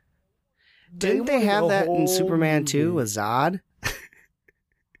Superman? Didn't they have that in Superman 2 with Zod?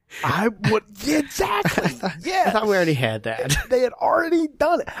 Exactly. Yes. I thought we already had that. They had already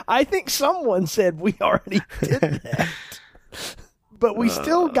done it. I think someone said we already did that. But we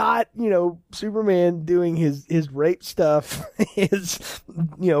still got, Superman doing his rape stuff, his,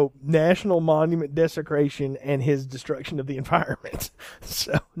 national monument desecration, and his destruction of the environment.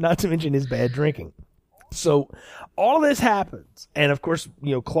 So, not to mention his bad drinking. So all of this happens, and of course,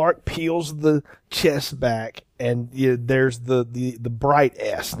 Clark peels the chest back, and there's the bright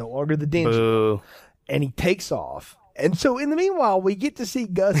S, no longer the dingy, Boo. And he takes off. And so in the meanwhile, we get to see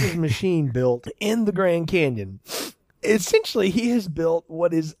Gus's machine built in the Grand Canyon. Essentially, he has built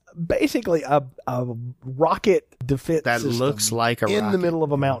what is basically a rocket defense that system looks like a in rocket. the middle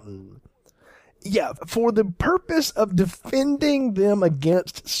of a mountain. Yeah, for the purpose of defending them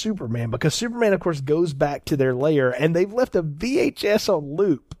against Superman, because Superman, of course, goes back to their lair, and they've left a VHS on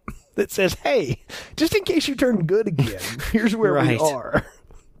loop that says, hey, just in case you turn good again, here's where we are.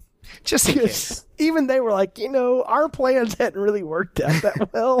 Just in case. Even they were like, our plans hadn't really worked out that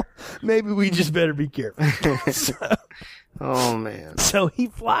well. Maybe we just better be careful. Oh, man. So he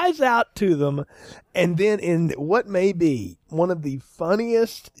flies out to them, and then in what may be one of the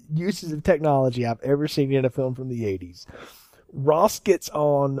funniest uses of technology I've ever seen in a film from the 80s, Ross gets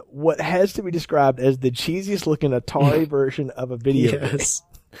on what has to be described as the cheesiest looking Atari version of a video game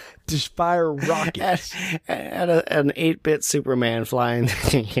to fire rockets. At an 8-bit Superman flying in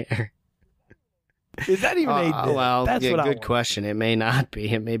the air. Is that even 8-bit? Well, that's what good question. It may not be.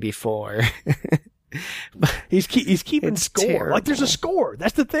 It may be 4. He's keeping score. Terrible. Like there's a score.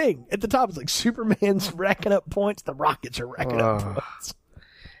 That's the thing. At the top, it's like Superman's racking up points. The rockets are racking up points.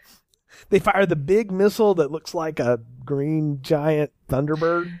 They fire the big missile that looks like a green giant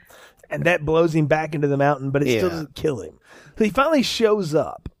Thunderbird, and that blows him back into the mountain, but it still doesn't kill him. So he finally shows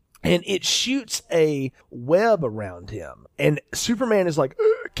up, and it shoots a web around him. And Superman is like,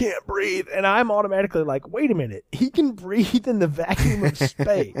 can't breathe. And I'm automatically like, wait a minute. He can breathe in the vacuum of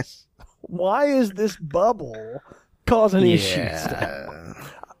space. Why is this bubble causing issues?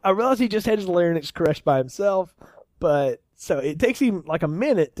 I realize he just had his larynx crushed by himself, but so it takes him like a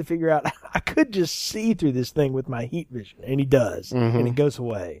minute to figure out I could just see through this thing with my heat vision, and he does, and it goes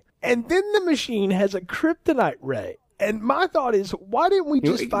away. And then the machine has a kryptonite ray, and my thought is, why didn't we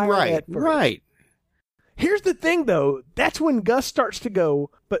just fire that first? Right. Here's the thing, though. That's when Gus starts to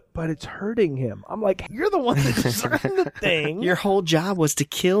go, but it's hurting him. I'm like, you're the one that designed the thing. Your whole job was to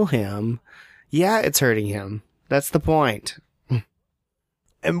kill him. Yeah, it's hurting him. That's the point.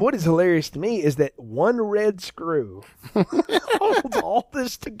 And what is hilarious to me is that one red screw holds all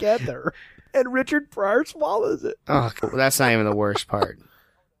this together, and Richard Pryor swallows it. Oh, that's not even the worst part.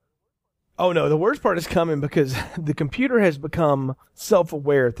 Oh, no, the worst part is coming because the computer has become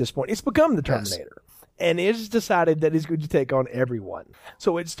self-aware at this point. It's become the Terminator. Yes. And it has decided that it's going to take on everyone.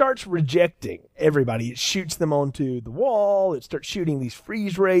 So it starts rejecting everybody. It shoots them onto the wall. It starts shooting these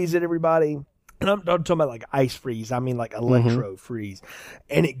freeze rays at everybody. And I'm talking about like ice freeze. I mean like electro freeze.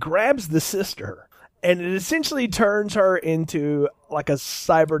 And it grabs the sister. And it essentially turns her into like a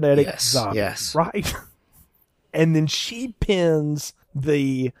cybernetic zombie. Yes. Right? And then she pins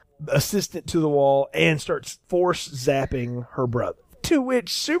the assistant to the wall and starts force zapping her brother. To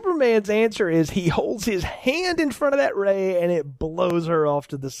which Superman's answer is he holds his hand in front of that ray and it blows her off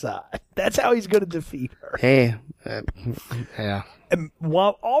to the side. That's how he's going to defeat her. Hey, yeah. And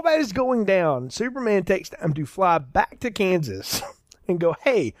while all that is going down, Superman takes time to fly back to Kansas and go,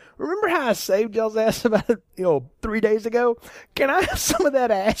 hey, remember how I saved y'all's ass about 3 days ago? Can I have some of that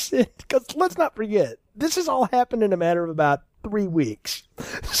acid? Because let's not forget, this has all happened in a matter of about 3 weeks.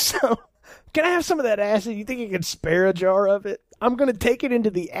 So can I have some of that acid? You think you can spare a jar of it? I'm going to take it into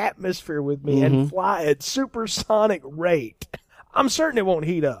the atmosphere with me and fly at supersonic rate. I'm certain it won't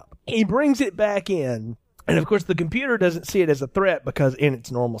heat up. He brings it back in, And of course, the computer doesn't see it as a threat because in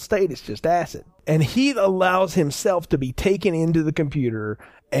its normal state, it's just acid. And he allows himself to be taken into the computer,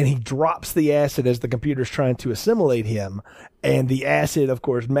 and he drops the acid as the computer's trying to assimilate him. And the acid, of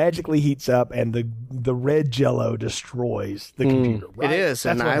course, magically heats up, and the red Jello destroys the computer. Right? It is,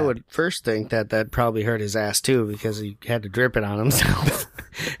 and I would first think that probably hurt his ass too, because he had to drip it on himself.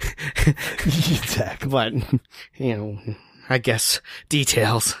 Exactly. But, I guess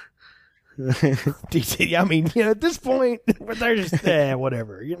details. I mean, at this point, they're just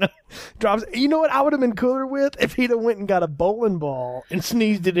whatever, drops. You know what I would have been cooler with if he'd have went and got a bowling ball and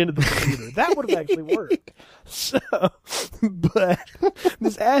sneezed it into the computer. That would have actually worked. So, but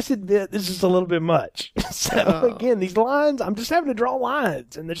this acid bit is just a little bit much. So again, these lines, I'm just having to draw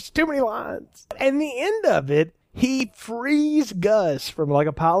lines, and there's too many lines. And the end of it, he frees Gus from like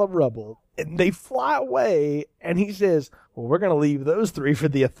a pile of rubble. And they fly away, and he says, well, we're going to leave those 3 for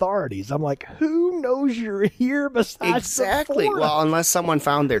the authorities. I'm like, who knows you're here besides exactly. Well, unless someone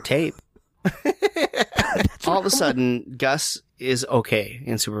found their tape. All of a sudden, Gus is okay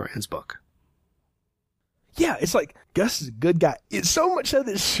in Superman's book. Yeah, it's like Gus is a good guy. It's so much so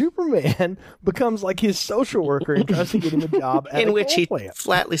that Superman becomes like his social worker and tries to get him a job at in a which he plant.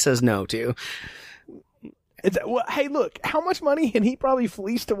 Flatly says no to. Well, hey, look, how much money had he probably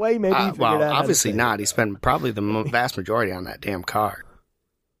fleeced away? Maybe he figured out obviously not. He spent probably the vast majority on that damn car.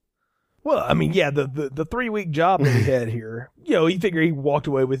 Well, I mean, yeah, the 3-week job that he had here, he figured he walked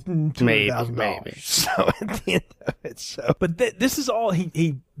away with $200,000. Maybe. So at the end of it, but this is all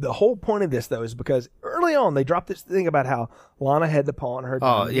he. The whole point of this though is because early on they dropped this thing about how Lana had to pawn her.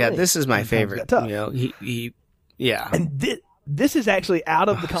 Oh yeah, ring. this is my favorite. Yeah, and this is actually out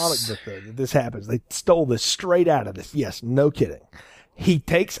of the comic book, though, that this happens. They stole this straight out of this. Yes, no kidding. He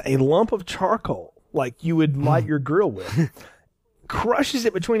takes a lump of charcoal, like you would light your grill with, crushes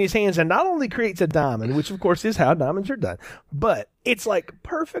it between his hands, and not only creates a diamond, which of course is how diamonds are done, but it's like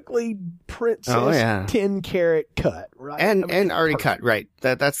perfectly princess 10-carat cut, right? And already cut, right?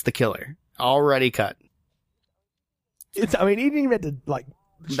 That's the killer. Already cut. He didn't even have to like.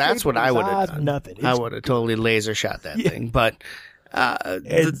 That's what I would have done. Nothing. I would have totally laser shot that thing. But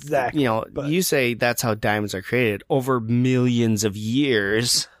exactly. You say that's how diamonds are created over millions of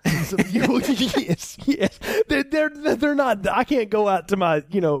years. Yes. They're not. I can't go out to my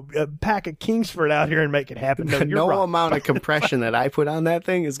pack of Kingsford out here and make it happen. No, you're right. Amount of compression that I put on that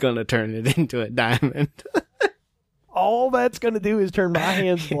thing is going to turn it into a diamond. All that's going to do is turn my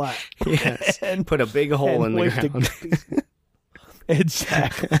hands black. Yes. And put a big hole in the ground.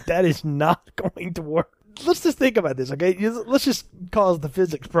 Exactly. That is not going to work. Let's just think about this, okay? Let's just cause the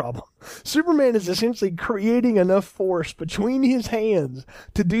physics problem. Superman is essentially creating enough force between his hands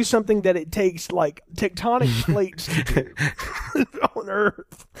to do something that it takes, like, tectonic plates to do on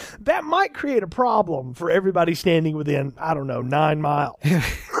Earth. That might create a problem for everybody standing within, 9 miles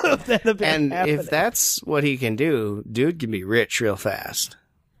of that event And happening. if that's what he can do, dude can be rich real fast.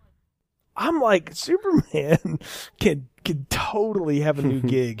 I'm like, Superman can totally have a new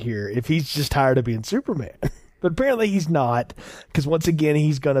gig here if he's just tired of being Superman. But apparently he's not, because once again,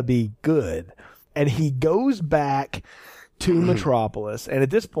 he's going to be good. And he goes back to Metropolis. And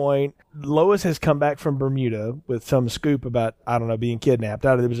at this point, Lois has come back from Bermuda with some scoop about, being kidnapped.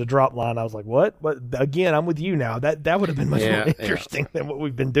 There was a drop line. I was like, what? But again, I'm with you now. That would have been much more interesting than what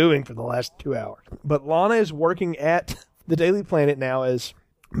we've been doing for the last 2 hours. But Lana is working at the Daily Planet now as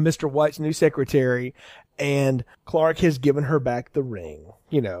Mr. White's new secretary, and Clark has given her back the ring.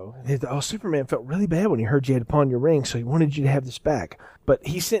 Superman felt really bad when he heard you had to pawn your ring, so he wanted you to have this back. But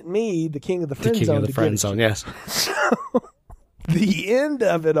he sent me, the king of the friend zone, to friend zone, yes. So, the end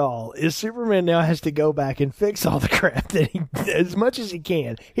of it all is Superman now has to go back and fix all the crap that as much as he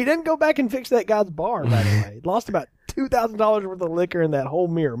can. He doesn't go back and fix that guy's bar, by the way. He lost about $2,000 worth of liquor in that whole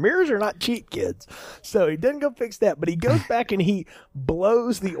mirror. Mirrors are not cheap, kids. So he doesn't go fix that, but he goes back and he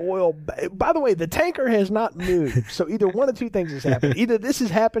blows the oil. By the way, the tanker has not moved. So either one of two things has happened. Either this is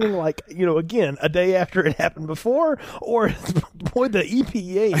happening again, a day after it happened before, or boy, the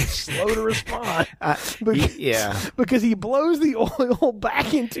EPA is slow to respond. Because he blows the oil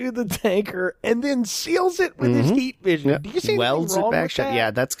back into the tanker and then seals it with his heat vision. Yep. Do you see welds anything wrong it back with shut? that?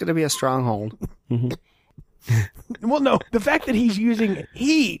 Yeah, that's going to be a stronghold. Well, no, the fact that he's using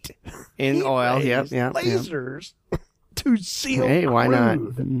heat in oil, lasers to seal. Hey, why not?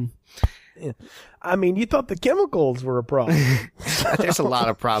 I mean, you thought the chemicals were a problem. There's a lot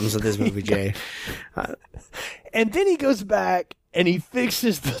of problems with this movie, Jay. And then he goes back and he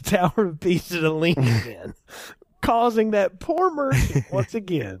fixes the Tower of Pisa to lean again, causing that poor merchant once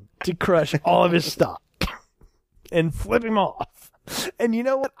again to crush all of his stock and flip him off. And you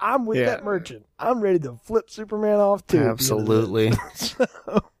know what? I'm with that merchant. I'm ready to flip Superman off too. Absolutely. So,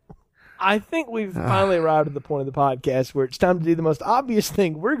 I think we've finally arrived at the point of the podcast where it's time to do the most obvious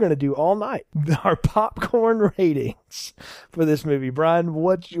thing we're going to do all night. Our popcorn ratings for this movie. Brian,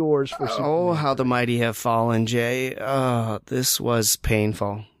 what's yours for Superman? Oh, how the mighty have fallen, Jay. This was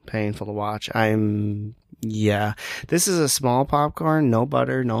painful. Painful to watch. This is a small popcorn, no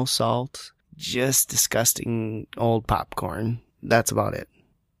butter, no salt, just disgusting old popcorn. That's about it.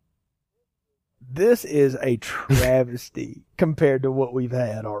 This is a travesty compared to what we've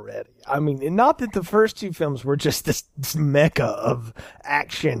had already. I mean, not that the first two films were just this mecca of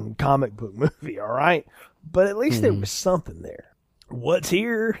action comic book movie, all right? But at least there was something there. What's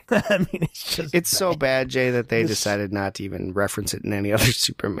here? I mean, it's so bad, Jay, that they decided not to even reference it in any other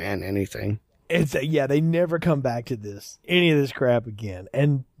Superman anything. They never come back to any of this crap again,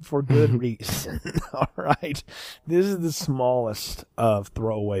 and for good reason. All right, this is the smallest of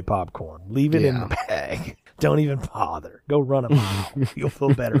throwaway popcorn. Leave it in the bag. Don't even bother. Go run a mile. You'll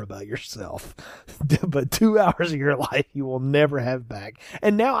feel better about yourself. But 2 hours of your life you will never have back.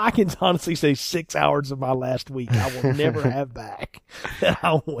 And now I can honestly say 6 hours of my last week I will never have back that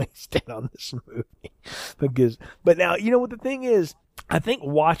I wasted on this movie. But now, you know what the thing is? I think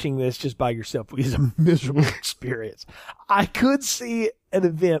watching this just by yourself is a miserable experience. I could see an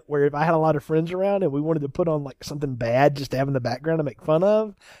event where if I had a lot of friends around and we wanted to put on like something bad just to have in the background to make fun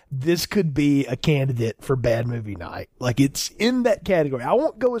of, this could be a candidate for bad movie night. Like, it's in that category. I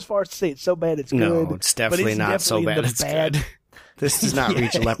won't go as far as to say it's so bad it's good. No, it's definitely not so bad it's good. This does not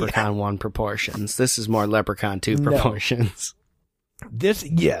reach Leprechaun 1 proportions. This is more Leprechaun 2 proportions.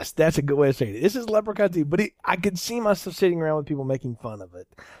 Yes, that's a good way to say it. This is Leprechaun 2, but I could see myself sitting around with people making fun of it.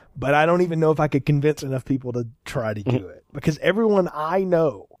 But I don't even know if I could convince enough people to try to do it. Because everyone I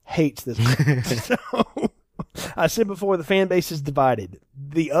know hates this movie. So, I said before, the fan base is divided.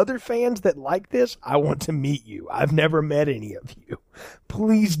 The other fans that like this, I want to meet you. I've never met any of you.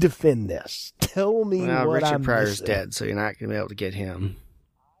 Please defend this. Tell me what Richard I'm Pryor's missing. dead, so you're not going to be able to get him.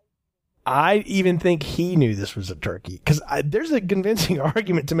 I even think he knew this was a turkey, because there's a convincing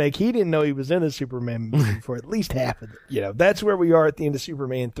argument to make he didn't know he was in a Superman movie for at least half of it. You know, that's where we are at the end of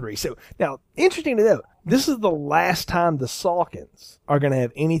Superman 3. So now, interesting to note, this is the last time the Salkinds are going to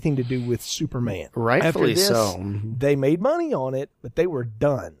have anything to do with Superman. Rightfully After this, so. They made money on it, but they were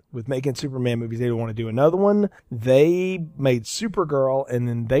done with making Superman movies. They didn't want to do another one. They made Supergirl, and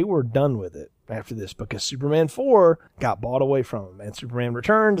then they were done with it after this, because Superman 4 got bought away from them, and Superman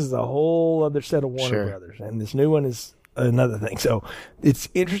Returns is a whole other set of Warner Brothers, and this new one is another thing. So it's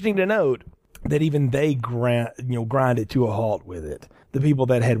interesting to note that even they grinded to a halt with it. The people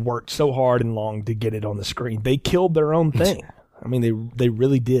that had worked so hard and long to get it on the screen, they killed their own thing. I mean, they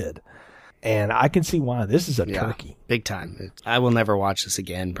really did. And I can see why. This is a turkey. Big time. I will never watch this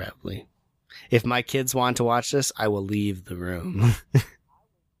again, probably. If my kids want to watch this, I will leave the room.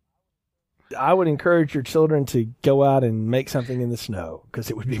 I would encourage your children to go out and make something in the snow, because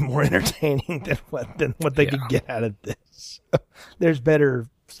it would be more entertaining than what they could get out of this. There's better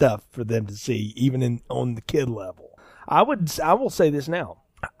stuff for them to see, even on the kid level. I will say this now.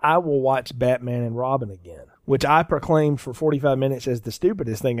 I will watch Batman and Robin again, which I proclaimed for 45 minutes as the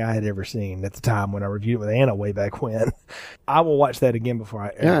stupidest thing I had ever seen at the time when I reviewed it with Anna way back when. I will watch that again before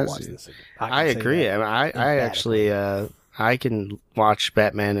I ever watch this again. I agree. I actually I can watch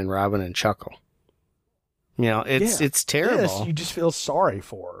Batman and Robin and chuckle. You know, it's terrible. Yes, you just feel sorry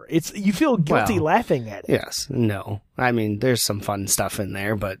for her. You feel guilty laughing at it. Yes. No. I mean, there's some fun stuff in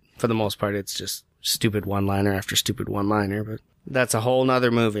there, but for the most part, it's just stupid one-liner after stupid one-liner, but that's a whole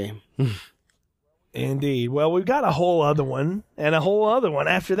nother movie. Indeed. Well, we've got a whole other one and a whole other one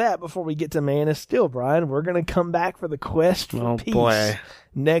after that before we get to Man of Steel, Brian. We're going to come back for the quest for peace. Boy.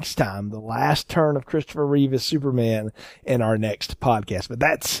 Next time, the last turn of Christopher Reeve as Superman in our next podcast. But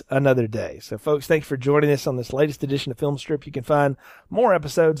that's another day. So, folks, thanks for joining us on this latest edition of Film Strip. You can find more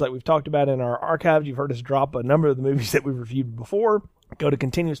episodes like we've talked about in our archives. You've heard us drop a number of the movies that we've reviewed before. Go to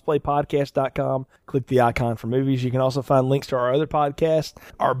continuousplaypodcast.com, click the icon for movies. You can also find links to our other podcasts,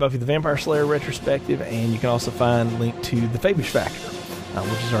 our Buffy the Vampire Slayer retrospective, and you can also find a link to The Fabish Factor,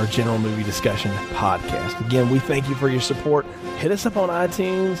 which is our general movie discussion podcast. Again, we thank you for your support. Hit us up on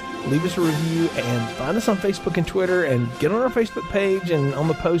iTunes, leave us a review, and find us on Facebook and Twitter, and get on our Facebook page and on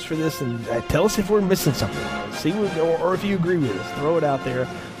the post for this, and tell us if we're missing something. Or if you agree with us, throw it out there.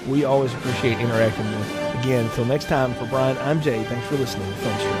 We always appreciate interacting with you. Again, until next time, for Brian, I'm Jay. Thanks for listening to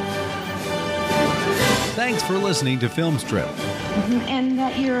Film Strip. Thanks for listening to Film Strip. And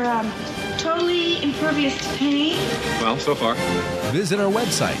that you're totally impervious to pain? Well, so far. Visit our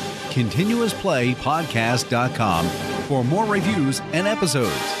website, continuousplaypodcast.com, for more reviews and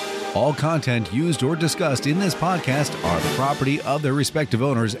episodes. All content used or discussed in this podcast are the property of their respective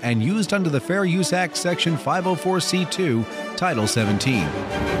owners and used under the Fair Use Act, Section 504C2, Title 17.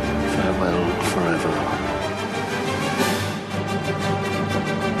 Farewell forever.